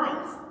better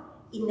life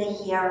in the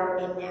here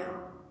and now.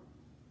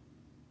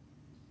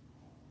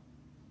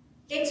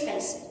 Let's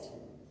face it,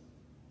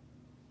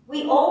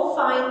 we all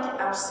find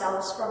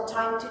ourselves from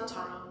time to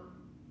time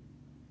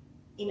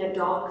in a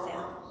dark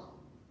valley.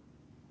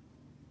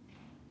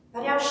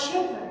 But our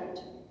shepherd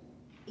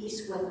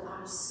is with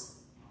us.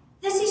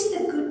 This is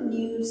the good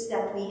news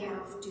that we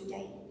have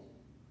today.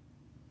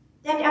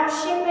 That our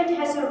shepherd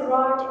has a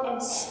rod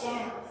and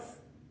staff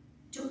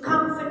to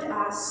comfort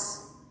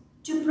us,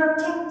 to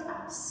protect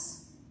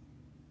us.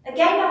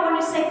 Again, I want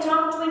to say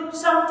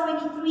Psalm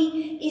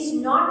 23 is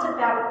not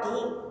about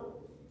death.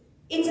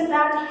 It's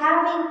about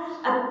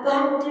having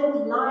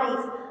abundant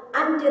life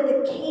under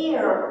the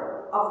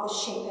care of the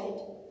shepherd,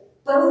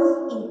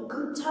 both in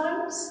good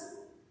times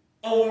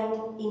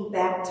and in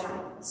bad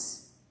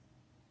times.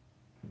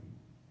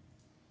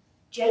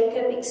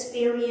 Jacob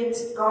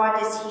experienced God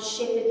as his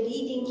shepherd,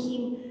 leading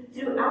him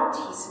throughout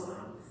his life.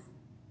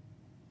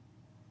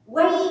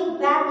 Way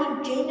back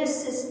in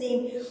Genesis,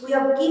 then, we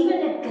are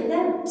given a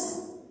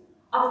glimpse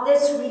of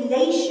this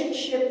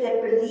relationship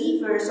that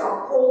believers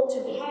are called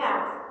to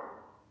have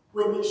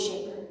with their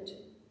shepherd.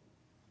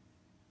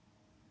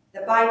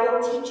 The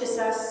Bible teaches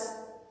us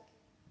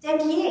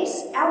that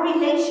yes, our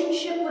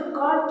relationship with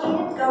God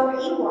can go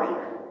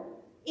haywire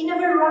in a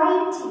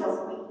variety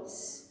of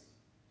ways.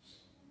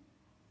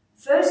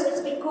 First, it's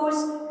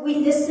because we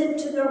listen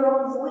to the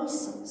wrong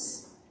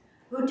voices.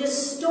 who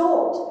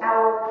distort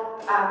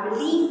our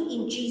belief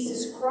in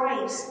Jesus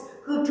Christ,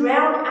 who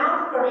drown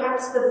out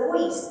perhaps the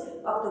voice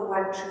of the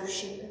one true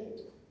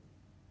shepherd.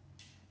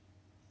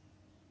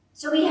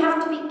 So we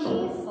have to be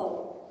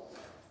careful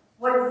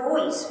what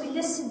voice we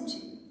listen to.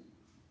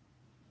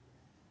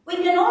 We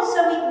can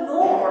also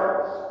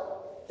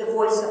ignore the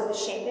voice of the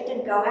shepherd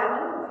and go our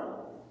own way.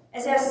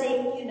 As I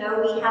said, we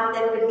have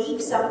that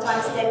belief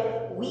sometimes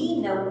that we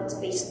know what's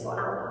best for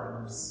our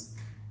lives.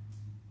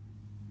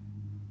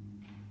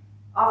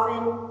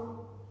 Often,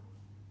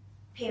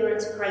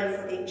 parents pray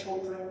for their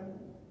children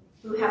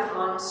who have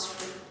gone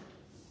astray.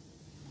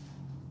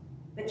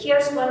 But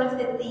here's one of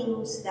the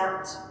things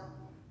that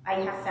I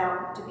have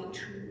found to be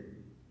true.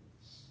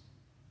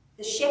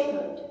 The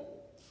shepherd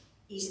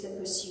is the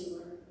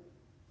pursuer.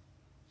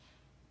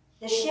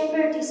 The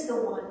shepherd is the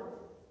one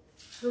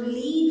who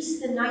leaves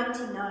the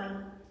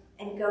 99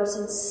 and goes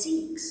and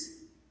seeks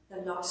the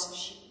lost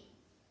sheep.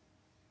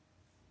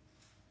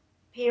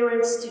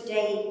 Parents,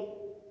 today,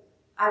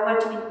 I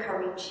want to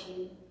encourage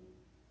you.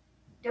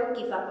 Don't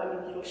give up on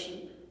your little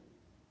sheep.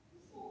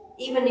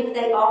 Even if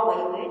they are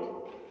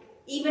wayward,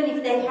 even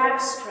if they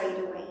have strayed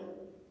away,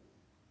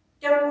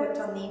 don't quit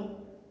on them.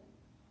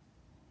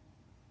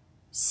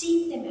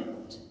 Seek them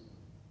out.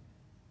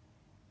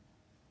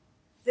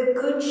 The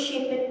Good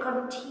Shepherd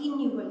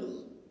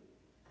continually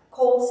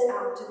calls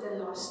out to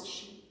the lost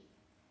sheep.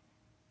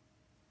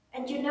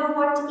 And you know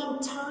what? In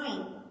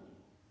time,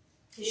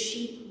 the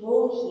sheep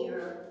will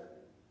hear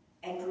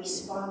and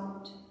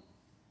respond.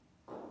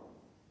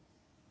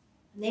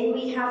 And then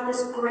we have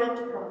this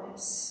great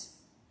promise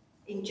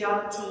in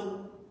John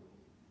 10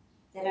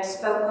 that I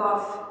spoke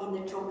of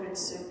in the children's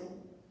sermon.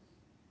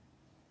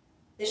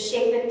 The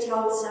shepherd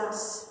tells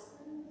us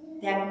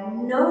that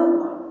no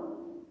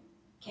one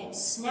can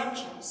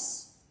snatch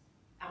us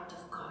out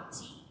of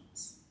God's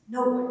hands.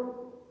 No one.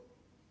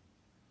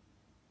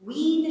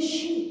 We, the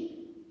sheep,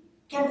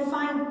 can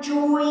find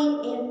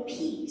joy and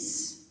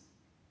peace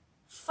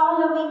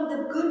following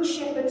the Good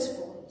Shepherd's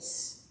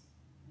voice.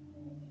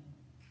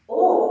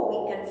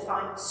 Or we can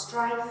find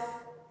strife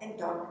and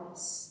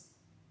darkness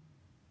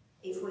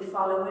if we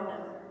follow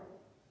another.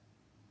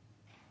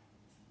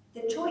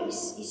 The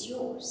choice is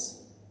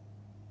yours.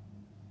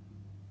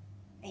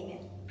 Amen.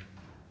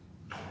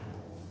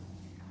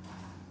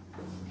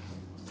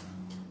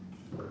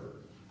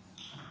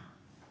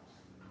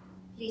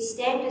 Please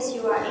stand as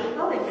you are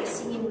able and we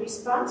sing in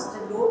response to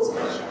the Lord's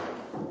Prayer.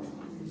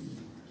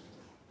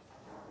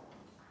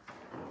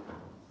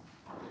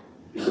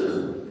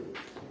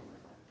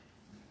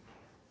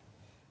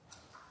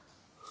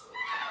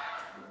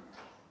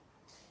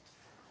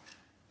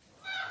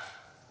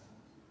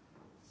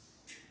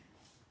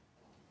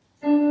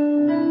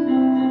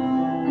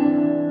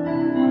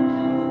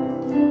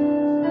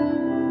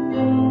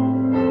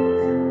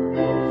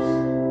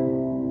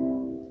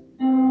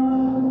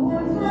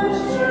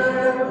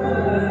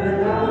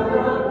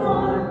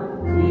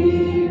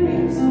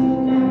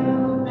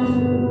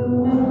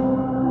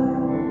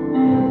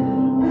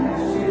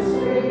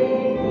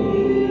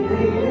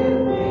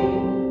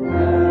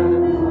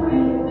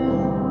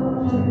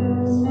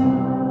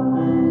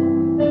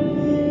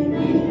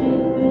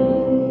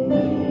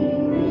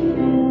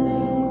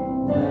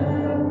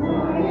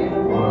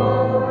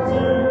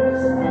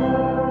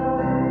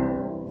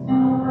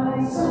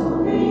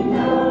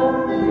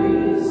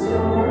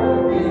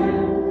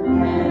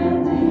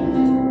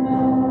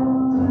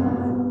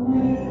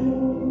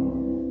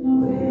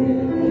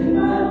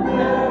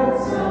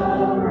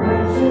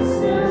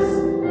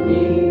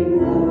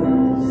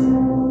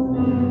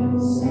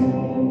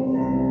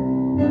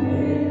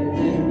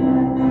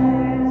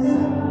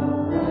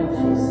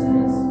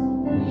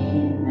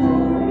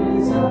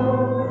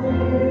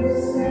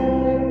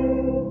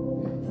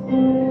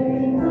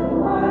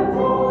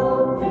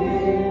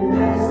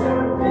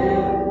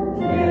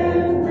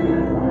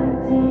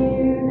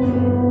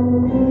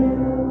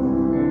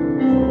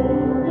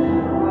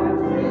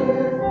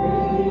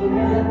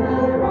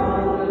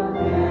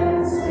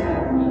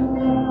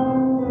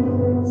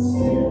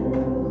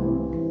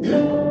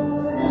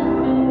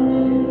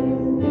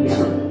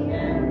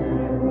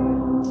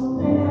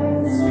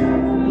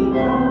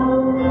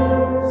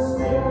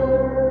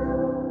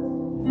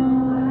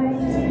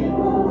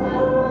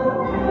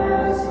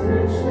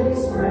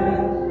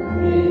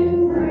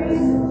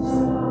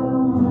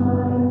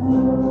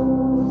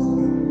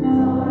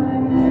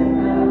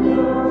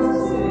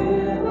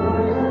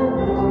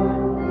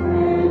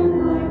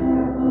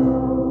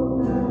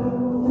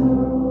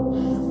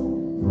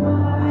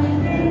 My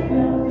name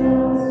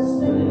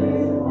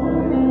is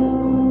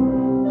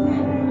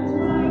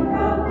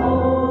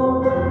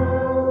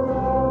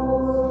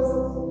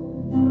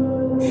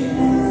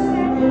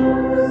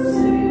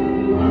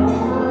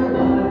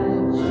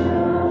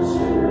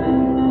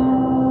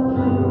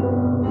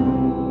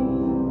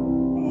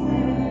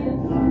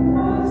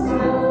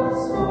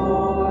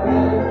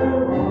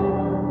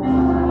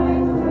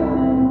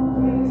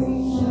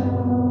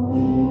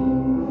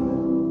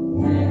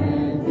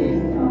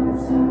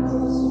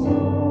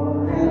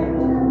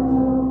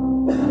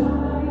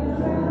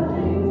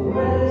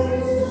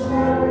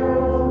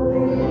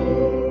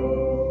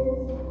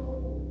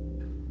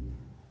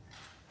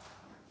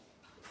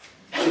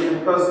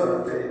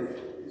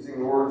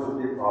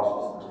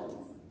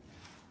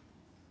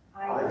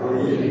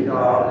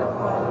God, the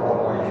Father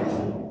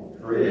Almighty,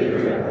 creator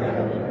of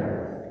heaven and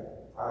earth.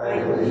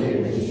 I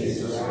believe in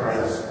Jesus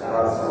Christ,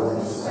 God's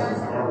only Son,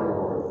 our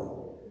Lord,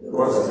 who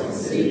was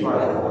conceived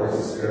by the Holy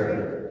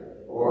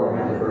Spirit, born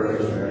of the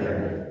Virgin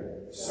Mary,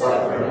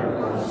 suffered under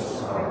Pontius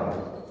Pilate,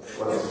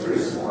 was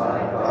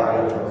crucified,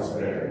 died, and was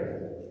buried.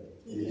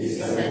 He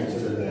descended to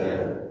the dead.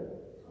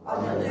 On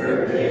the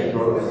third day he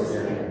rose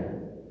again.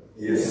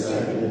 He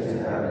ascended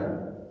into heaven.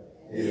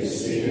 He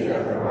is seated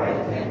at the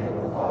right hand of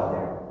the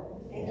Father,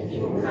 and he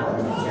will come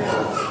to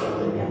judge the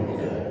living and the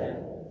dead.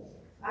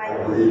 I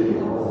believe in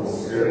the Holy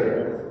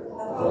Spirit, the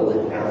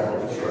Holy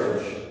Catholic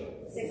Church,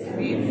 the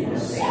communion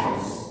of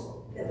saints,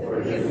 the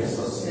forgiveness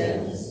of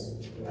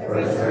sins, the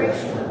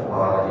resurrection of the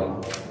body,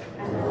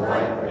 and the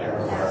life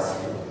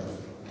everlasting.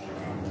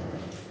 Amen.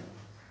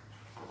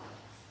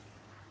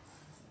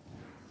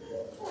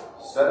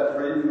 Set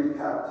free from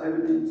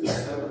captivity to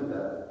sin and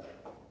death,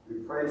 we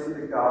pray to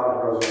the God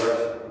of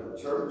resurrection for the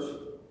church,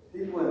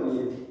 people in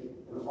need,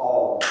 and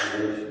all of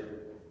creation.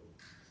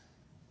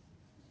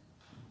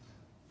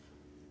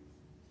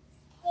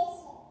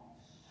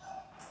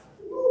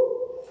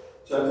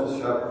 Gentle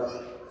Shepherd,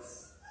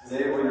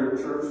 enable your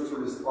church to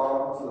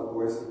respond to the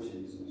voice of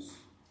Jesus.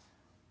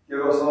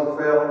 Give us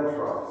unfailing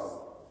trust,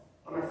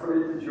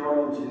 unafraid to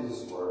join in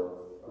Jesus' work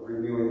of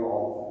renewing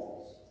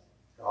all things.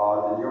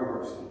 God, in your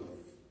mercy,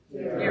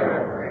 hear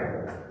our prayer.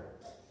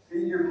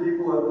 Feed your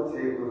people at the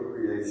table of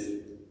creation.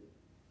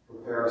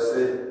 Prepare a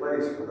safe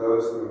place for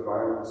those whose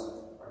environments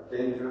are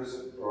dangerous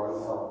or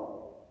unhealthy.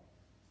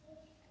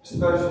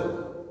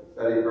 Especially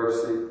Betty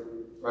Bursey,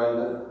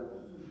 Brenda,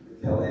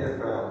 the Kelly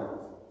family,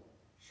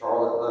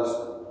 Charlotte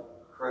Lester,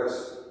 Chris,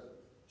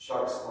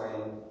 Chuck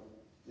Swain,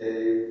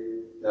 Dave,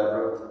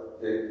 Deborah,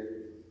 Dick,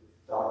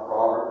 Doc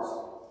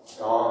Roberts,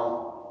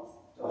 Don,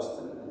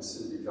 Dustin and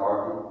Cindy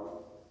Darby,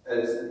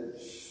 Edson,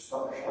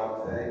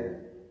 Shante,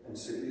 and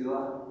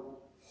Sakila,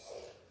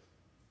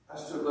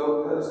 Esther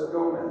Lopez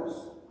Gomez,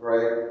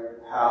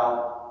 Greg,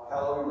 Hal,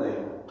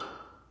 Halloween,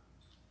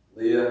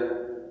 Leah,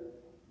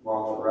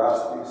 Martha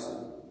Rasmussen,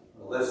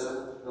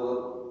 Melissa,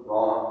 Philip,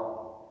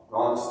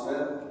 Ron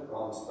Smith,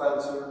 Ron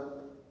Spencer,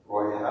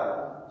 Roy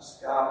Hatton,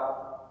 Scott,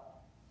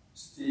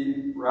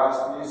 Steve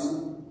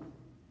Rasmussen,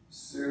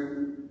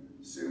 Sue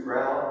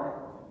Brown,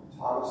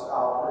 Thomas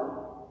Alford,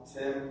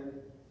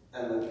 Tim,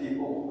 and the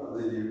people of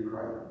the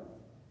Ukraine.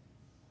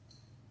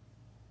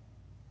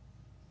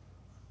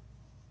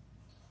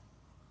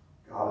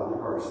 God in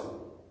your mercy.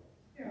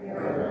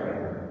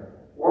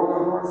 Warm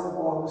the hearts of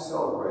all who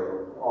celebrate,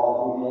 all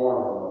who mourn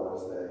on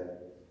Mother's Day.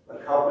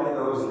 Accompany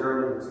those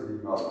yearning to be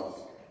mothers.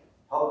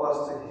 Help us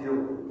to heal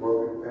from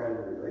broken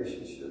family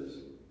relationships,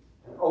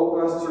 and open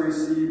us to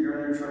receive your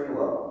nurturing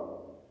love.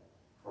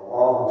 From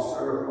all who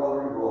serve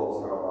mothering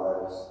roles in our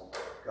lives,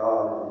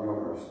 God in your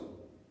mercy.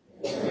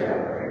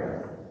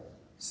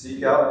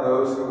 Seek out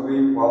those who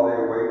weep while they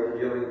await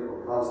healing or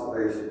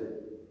consolation.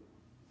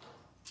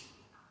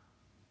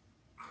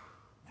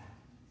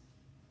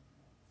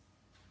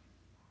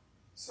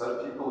 Set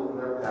people in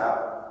their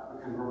path who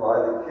can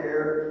provide the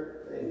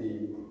care they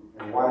need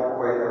and wipe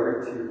away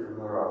every tear from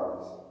their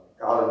eyes.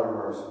 God in your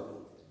mercy.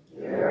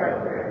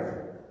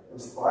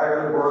 Inspire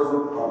the words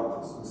of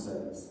prophets and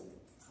saints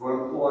to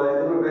employ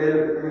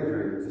innovative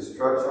imagery to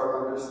stretch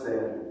our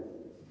understanding.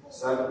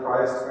 Send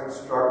Christ to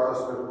instruct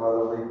us with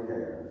motherly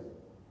care.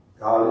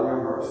 God in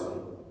your mercy.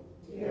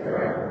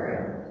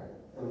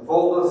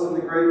 Enfold us in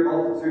the great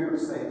multitude of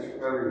saints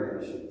from every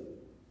nation,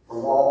 from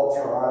all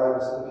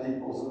tribes and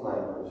peoples and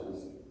languages.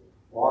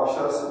 Wash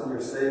us in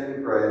your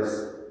saving grace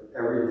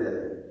every day,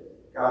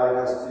 guiding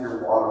us to your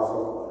waters of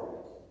life.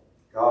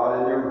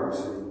 God, in your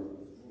mercy.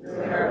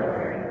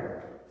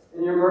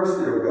 In your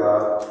mercy, O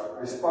God,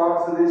 respond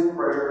to these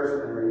prayers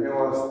and renew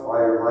us by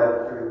your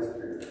life-giving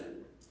Spirit.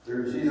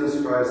 Through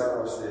Jesus Christ,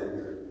 our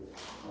Savior.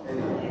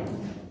 Amen.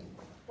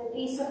 The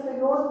peace of the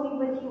Lord be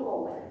with you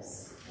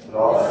always. And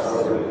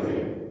also with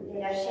you.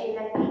 Let us share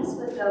that peace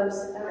with those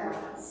around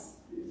us.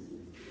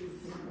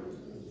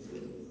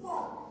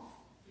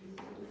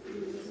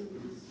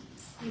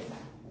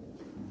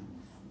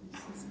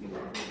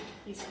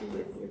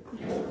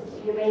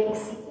 You may be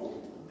seated.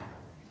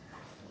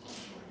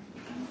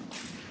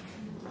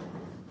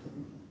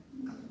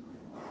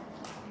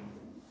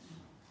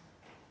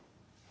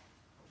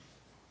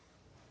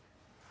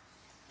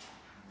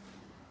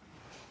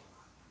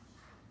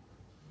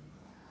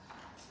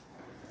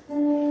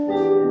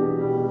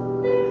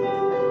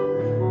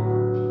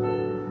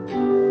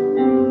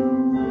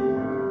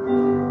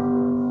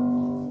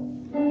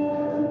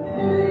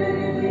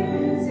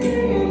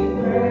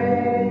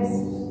 Praise,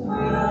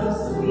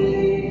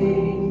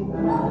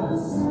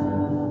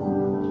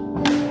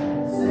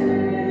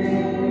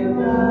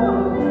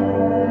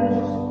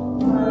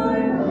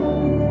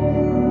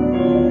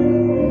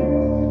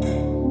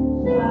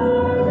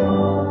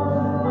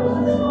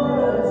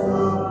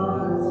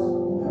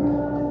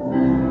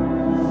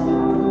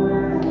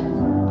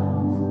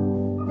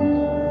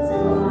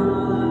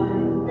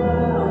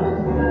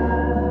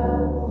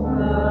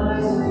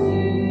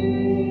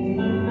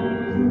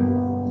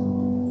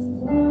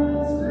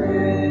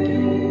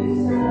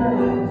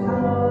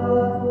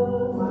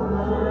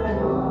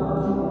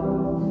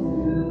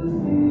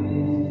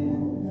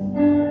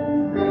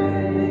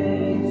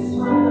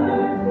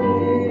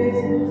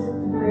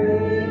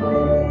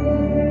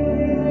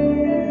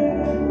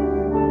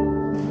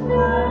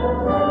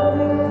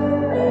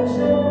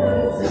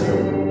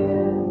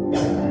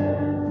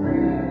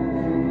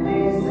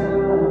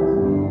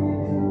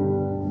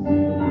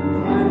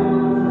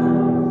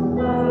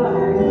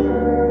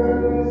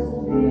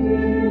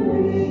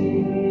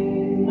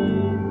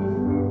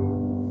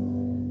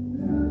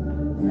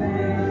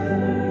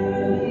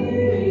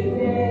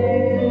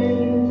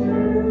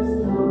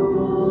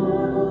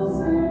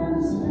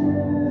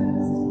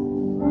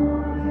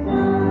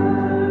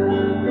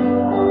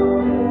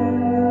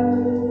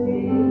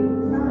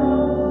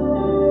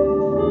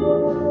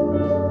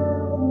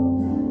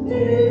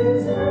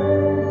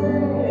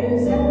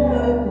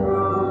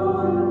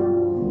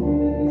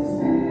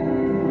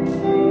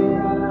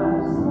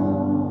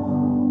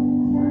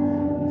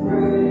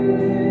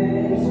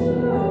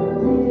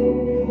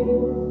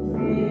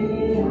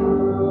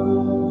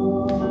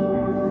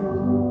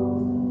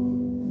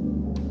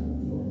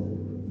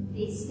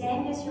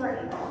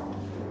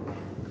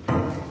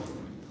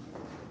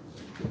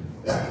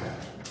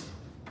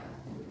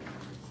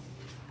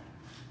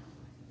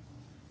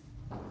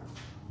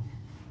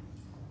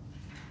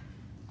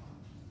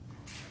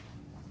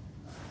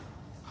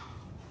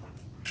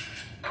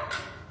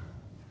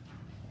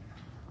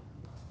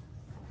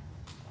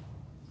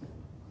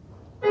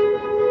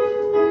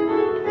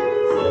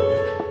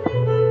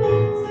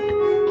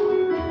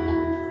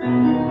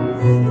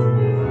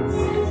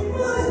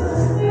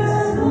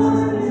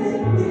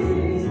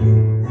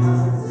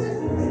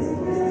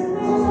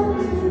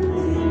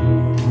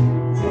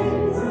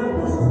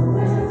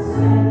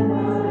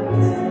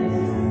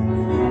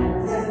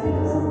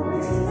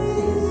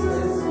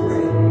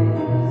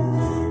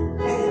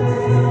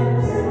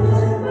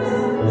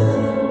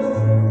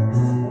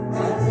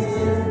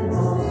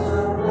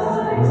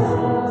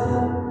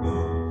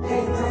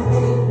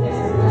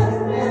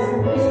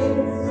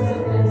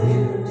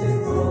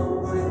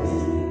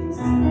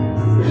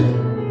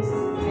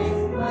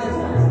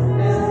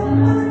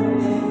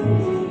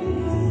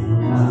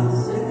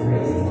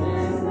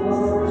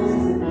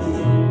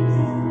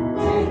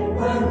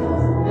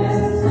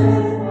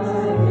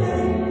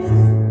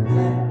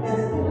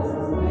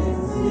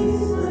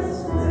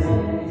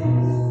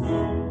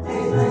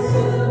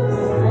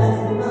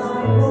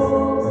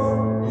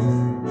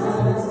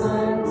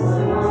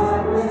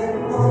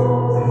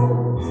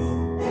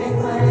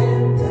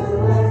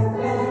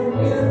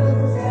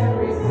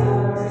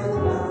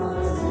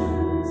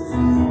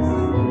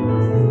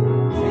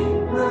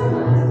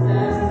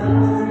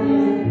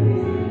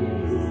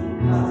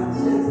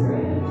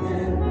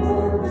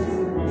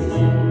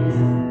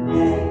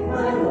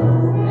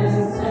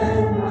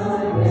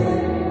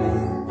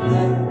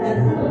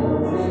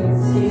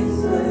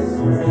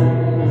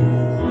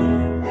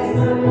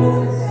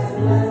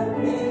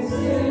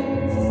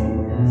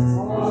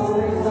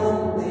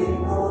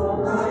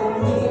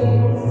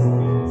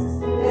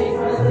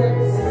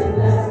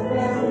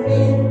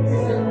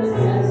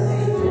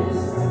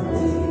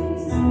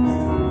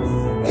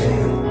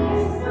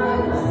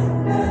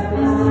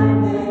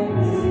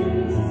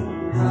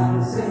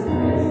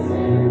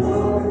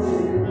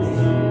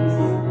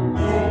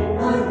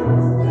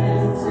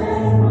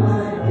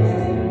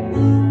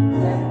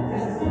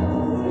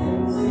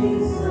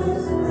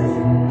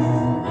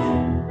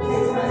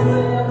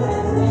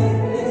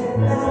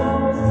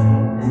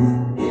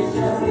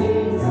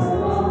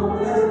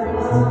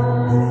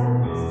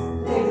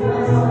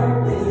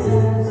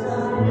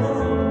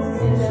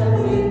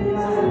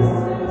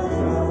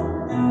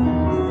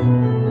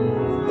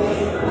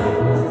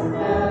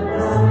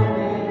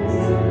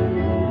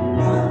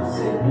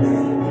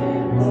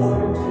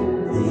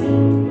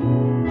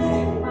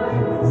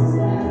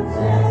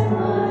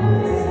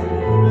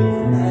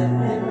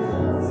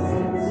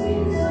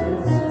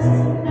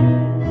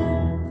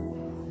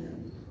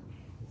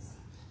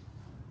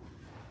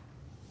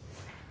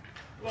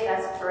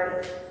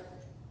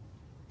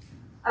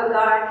 Oh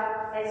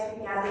God, as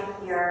we gather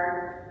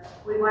here,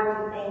 we want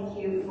to thank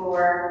you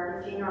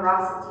for the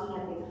generosity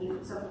and the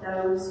gifts of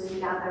those who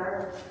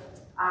gather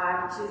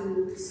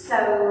to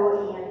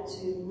sew and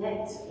to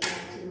knit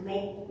and to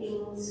make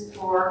things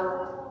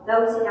for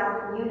those in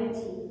our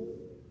community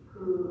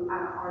who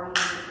are in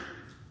need.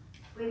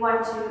 We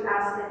want to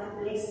ask that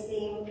you bless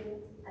them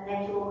and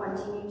that you will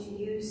continue to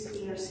use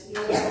their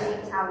skills and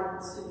their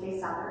talents to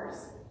bless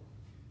others.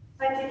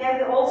 But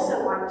today we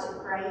also want to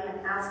pray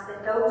and ask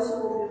that those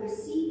who will be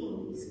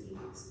receiving these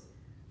gifts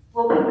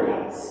will be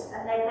blessed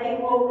and that they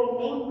will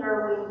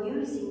remember when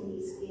using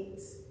these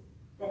gifts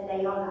that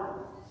they are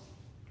loved.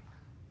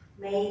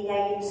 May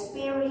they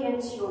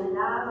experience your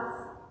love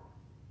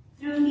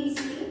through these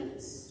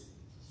gifts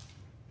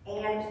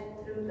and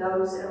through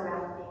those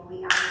around them.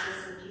 We ask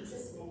this in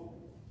Jesus' name.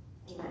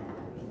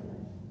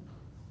 Amen.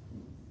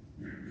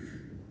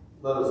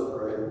 Let us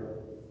pray.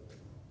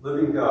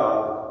 Living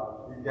God,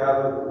 you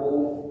gather the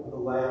wolf and the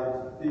lamb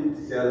to feed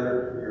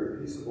together in your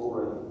peaceable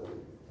reign,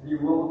 and you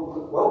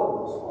will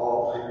welcome us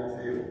all at your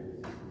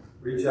table.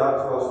 Reach out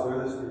to us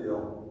through this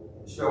meal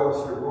and show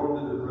us your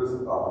wounded and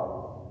risen body,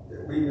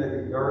 that we may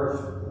be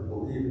nourished and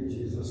believe in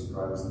Jesus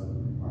Christ,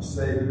 our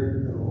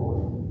Savior and Lord.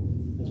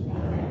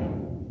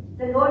 Amen.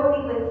 The Lord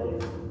be with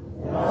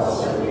you. And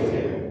also with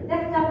you.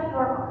 Lift up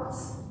your hearts.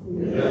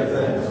 We give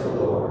thanks to the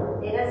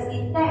Lord. Let us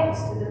give thanks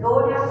to the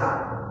Lord our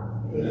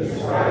God. It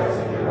is right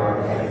to give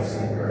our thanks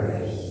and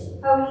praise.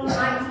 Holy,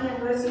 mighty,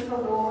 and merciful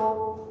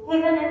Lord,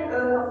 heaven and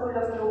earth are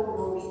full of your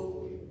glory.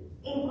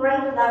 In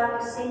great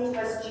love you sent to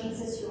us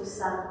Jesus, your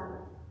Son,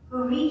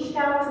 who reached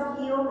out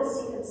to heal the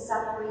sick and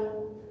suffering,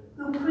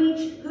 who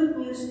preached good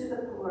news to the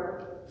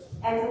poor,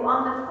 and who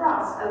on the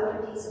cross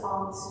opened his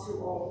arms to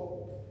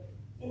all.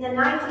 In the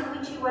night in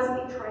which he was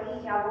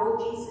betrayed, our Lord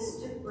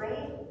Jesus took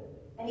bread,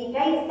 and he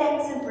gave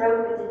thanks and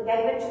broke it and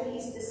gave it to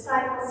his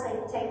disciples,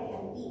 saying, "Take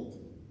and eat.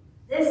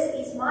 This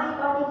is my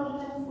body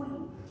given for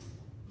you.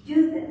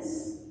 Do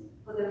this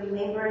for the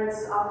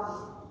remembrance of me."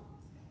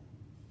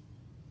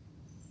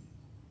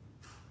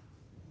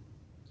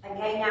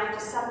 Again, after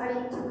supper,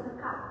 he took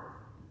the cup,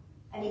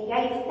 and he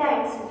gave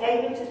thanks and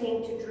gave it to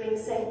them to drink,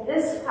 saying,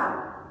 "This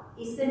cup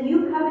is the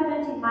new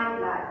covenant in my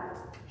blood,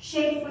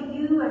 shed for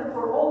you and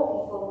for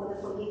all people for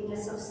the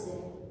forgiveness of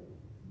sin.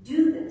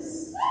 Do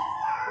this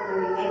for the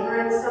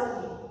remembrance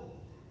of me.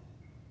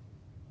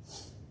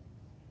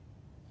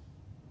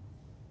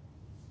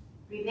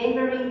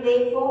 Remembering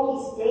therefore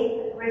his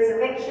death,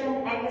 resurrection,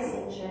 and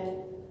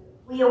ascension,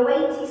 we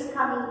await his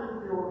coming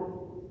in glory.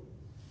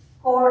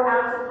 Pour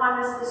out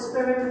upon us the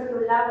spirit of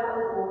your love, O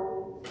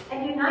Lord,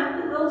 and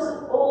unite the wills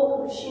of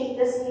all who share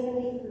this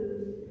heavenly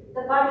food,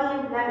 the body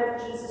and blood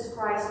of Jesus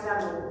Christ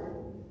our Lord,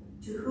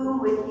 to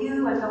whom with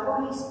you and the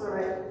Holy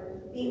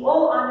Spirit be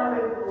all honor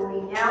and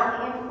glory now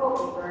and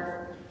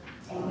forever.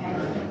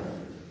 Amen.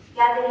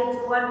 Gathered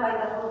into one by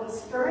the Holy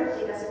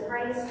Spirit, let us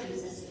pray as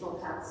Jesus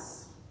taught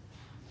us.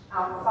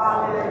 Our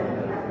Father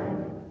in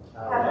heaven,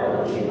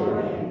 hallowed be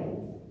your name.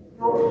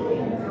 Your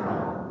kingdom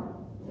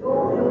come,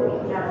 your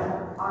will be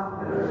done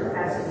on earth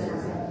as it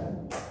is in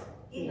heaven.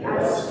 Give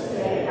us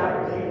today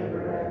our daily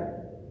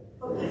bread.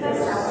 Forgive us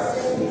our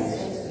sins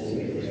as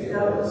we forgive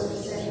those who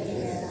sin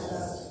against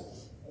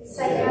us.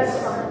 Save us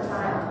from the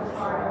time of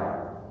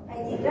trial,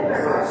 and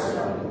deliver us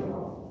from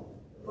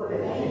evil. For the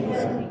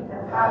kingdom,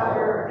 the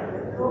power, and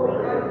the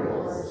glory are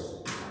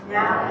yours,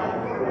 now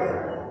and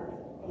forever.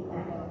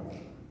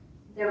 Amen.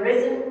 The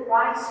risen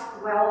Christ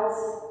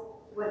dwells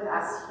with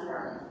us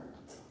here.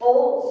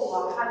 All who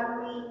are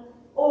hungry,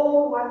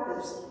 all who are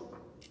thirsty,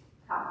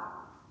 come.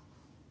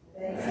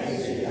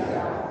 Thanks be to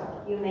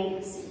God. You may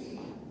be seated.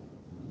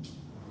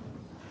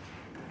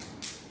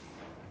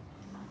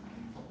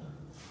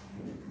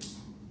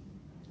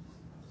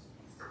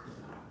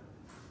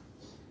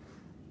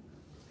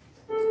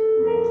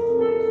 Thank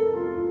you.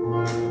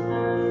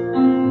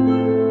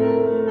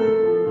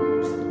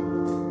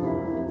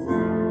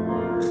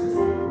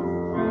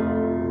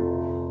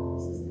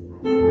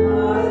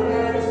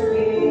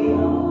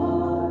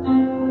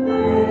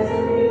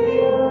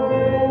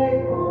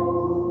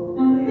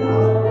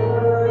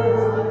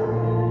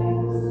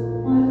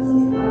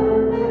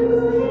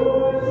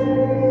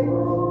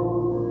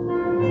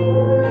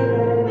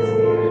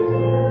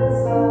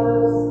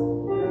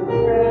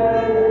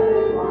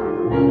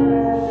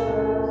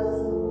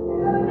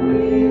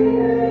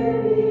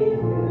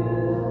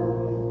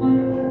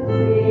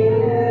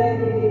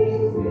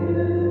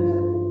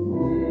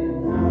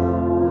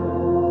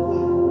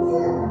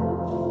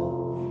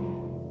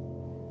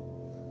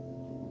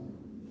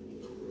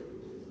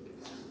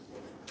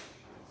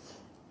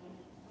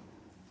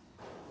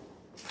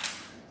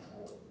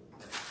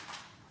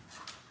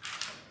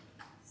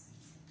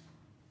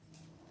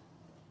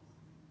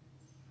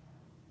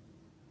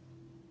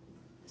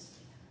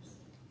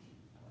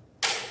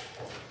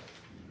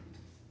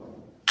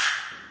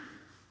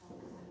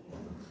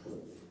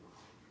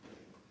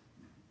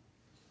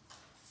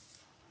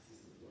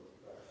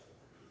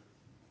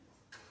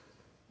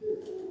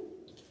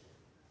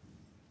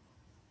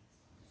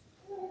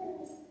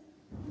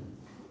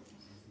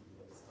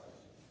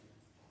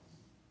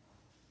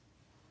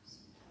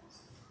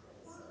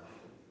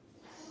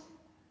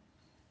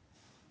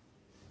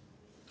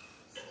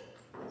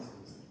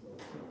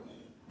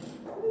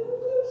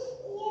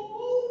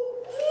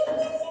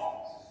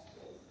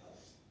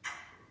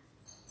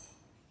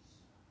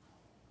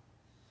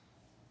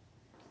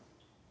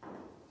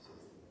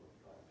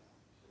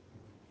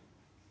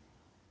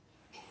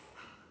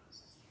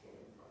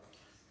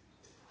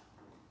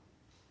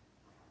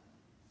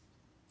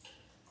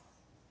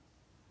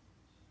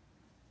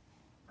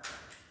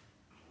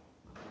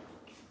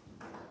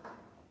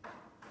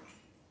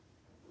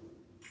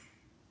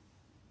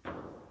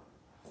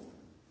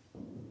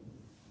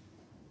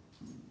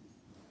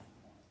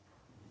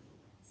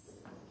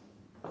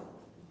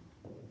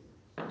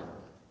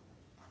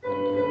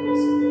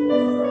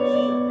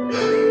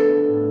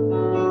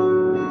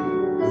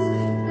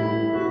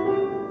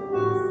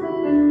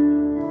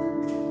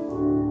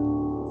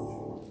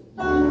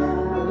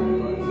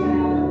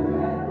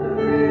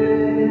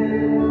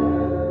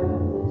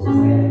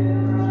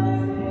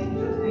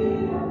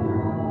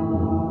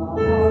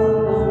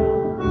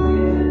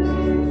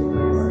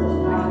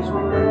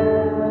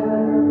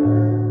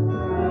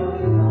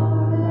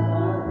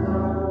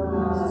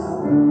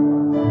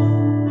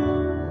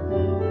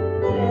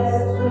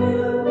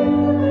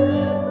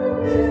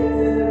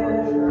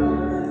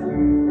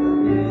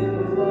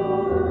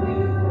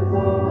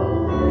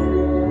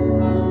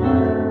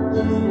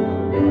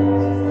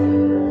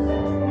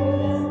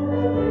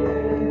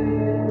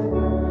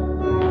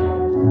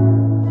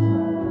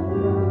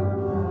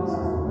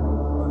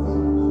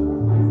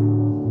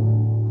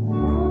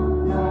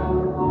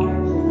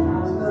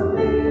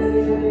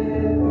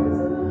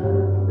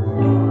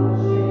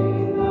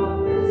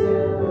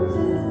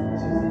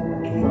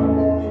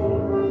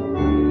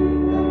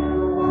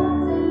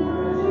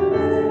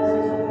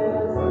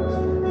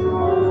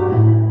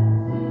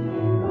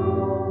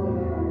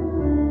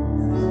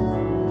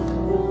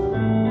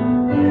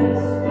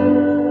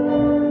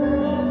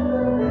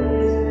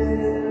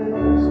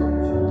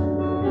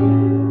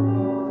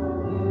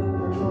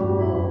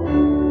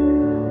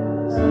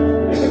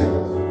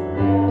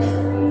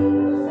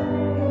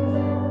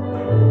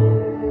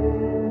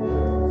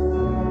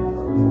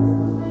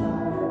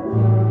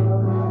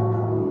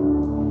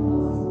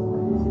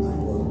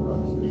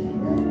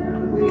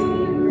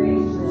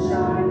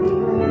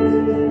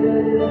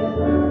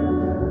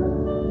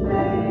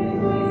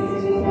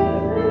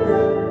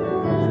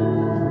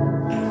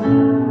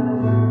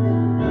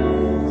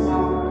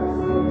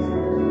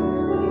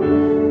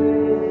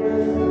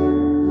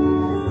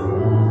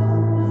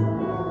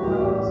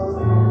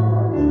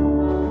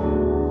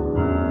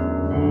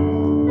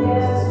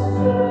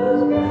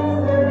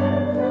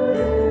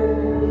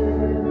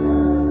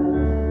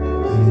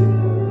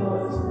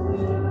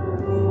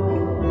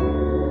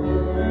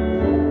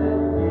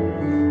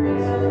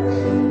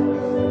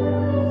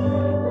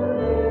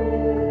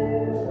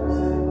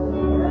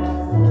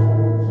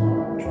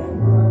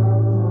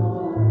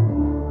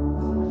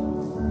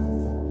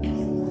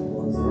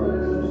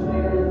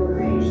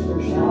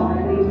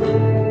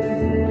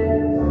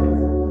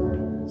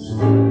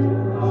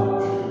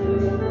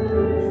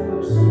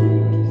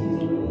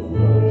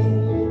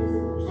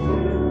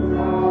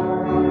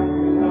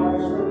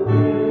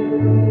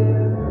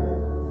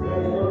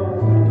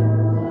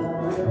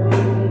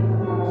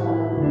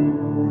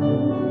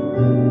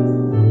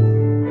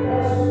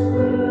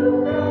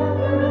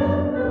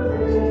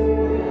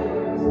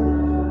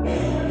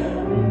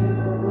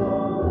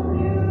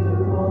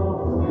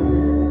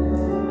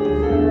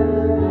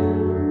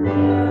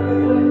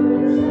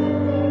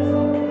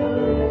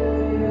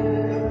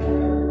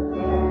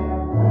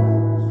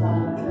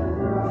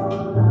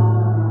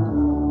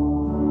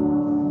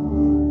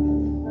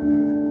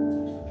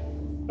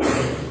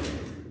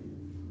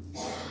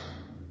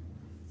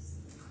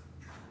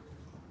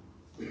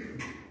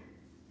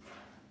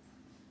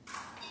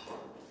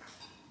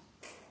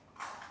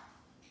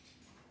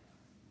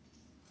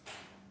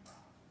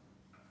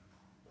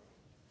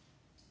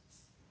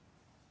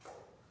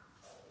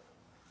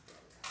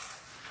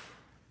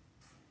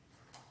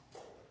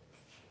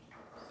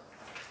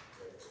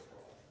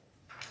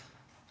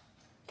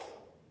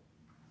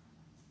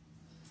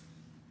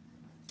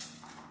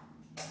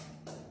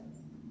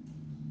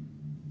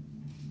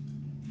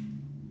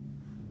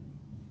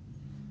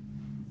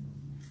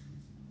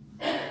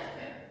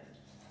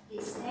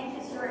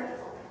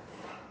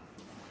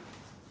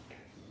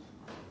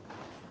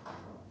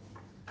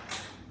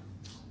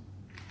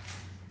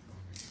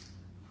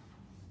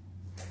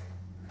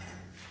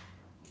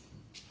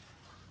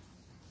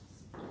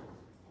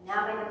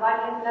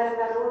 body and blood of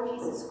our Lord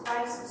Jesus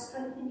Christ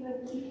strengthen you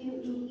and keep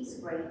you in his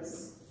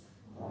grace.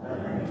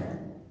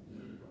 Amen.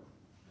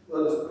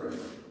 Let us pray.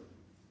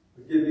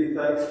 We give you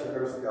thanks,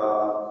 generous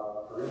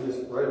God, for in this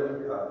bread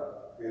and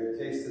cup we have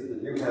tasted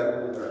the new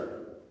heaven and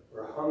earth,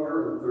 where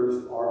hunger and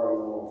thirst are no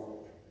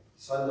more.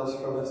 Send us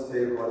from this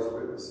table as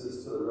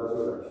witnesses to the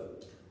resurrection,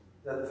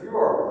 that through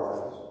our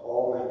lives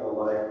all may know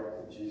life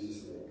in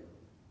Jesus' name.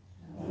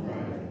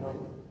 Amen.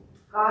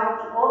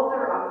 God, the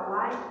author of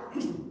life,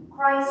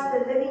 Christ,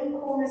 the living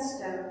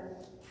cornerstone,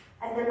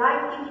 and the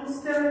life-giving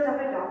spirit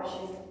of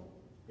adoption,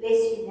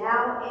 bless you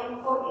now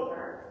and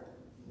forever.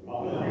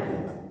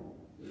 Amen.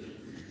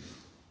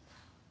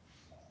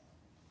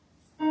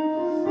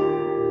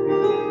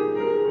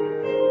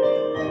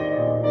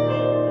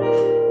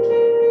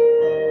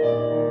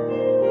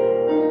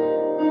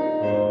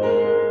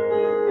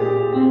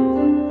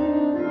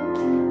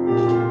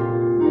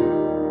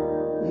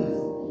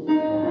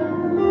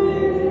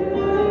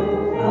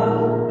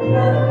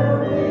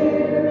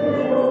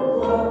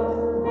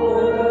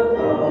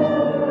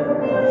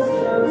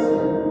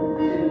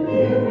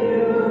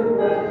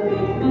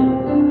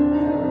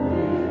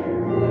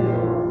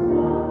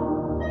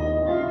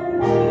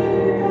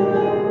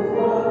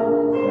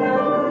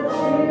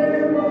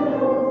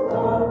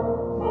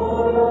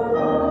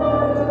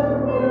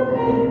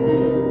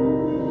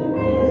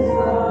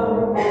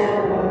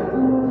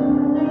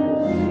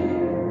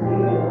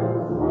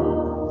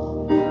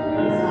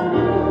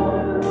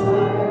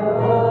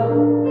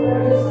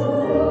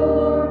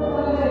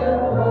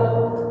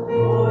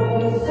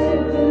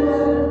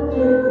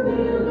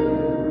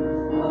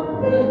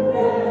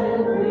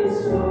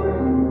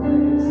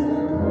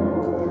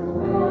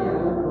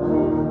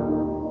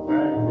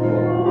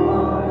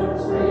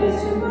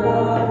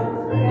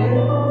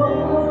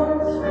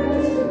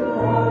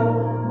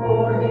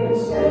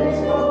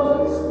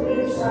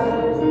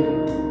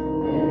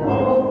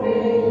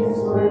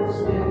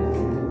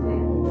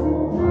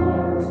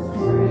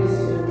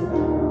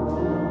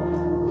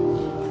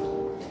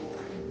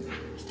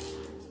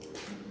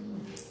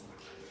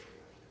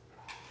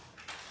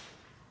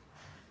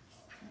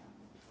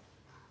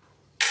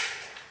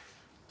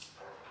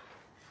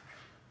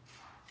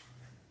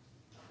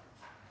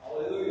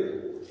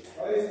 Hallelujah.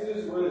 Christ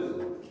is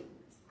risen.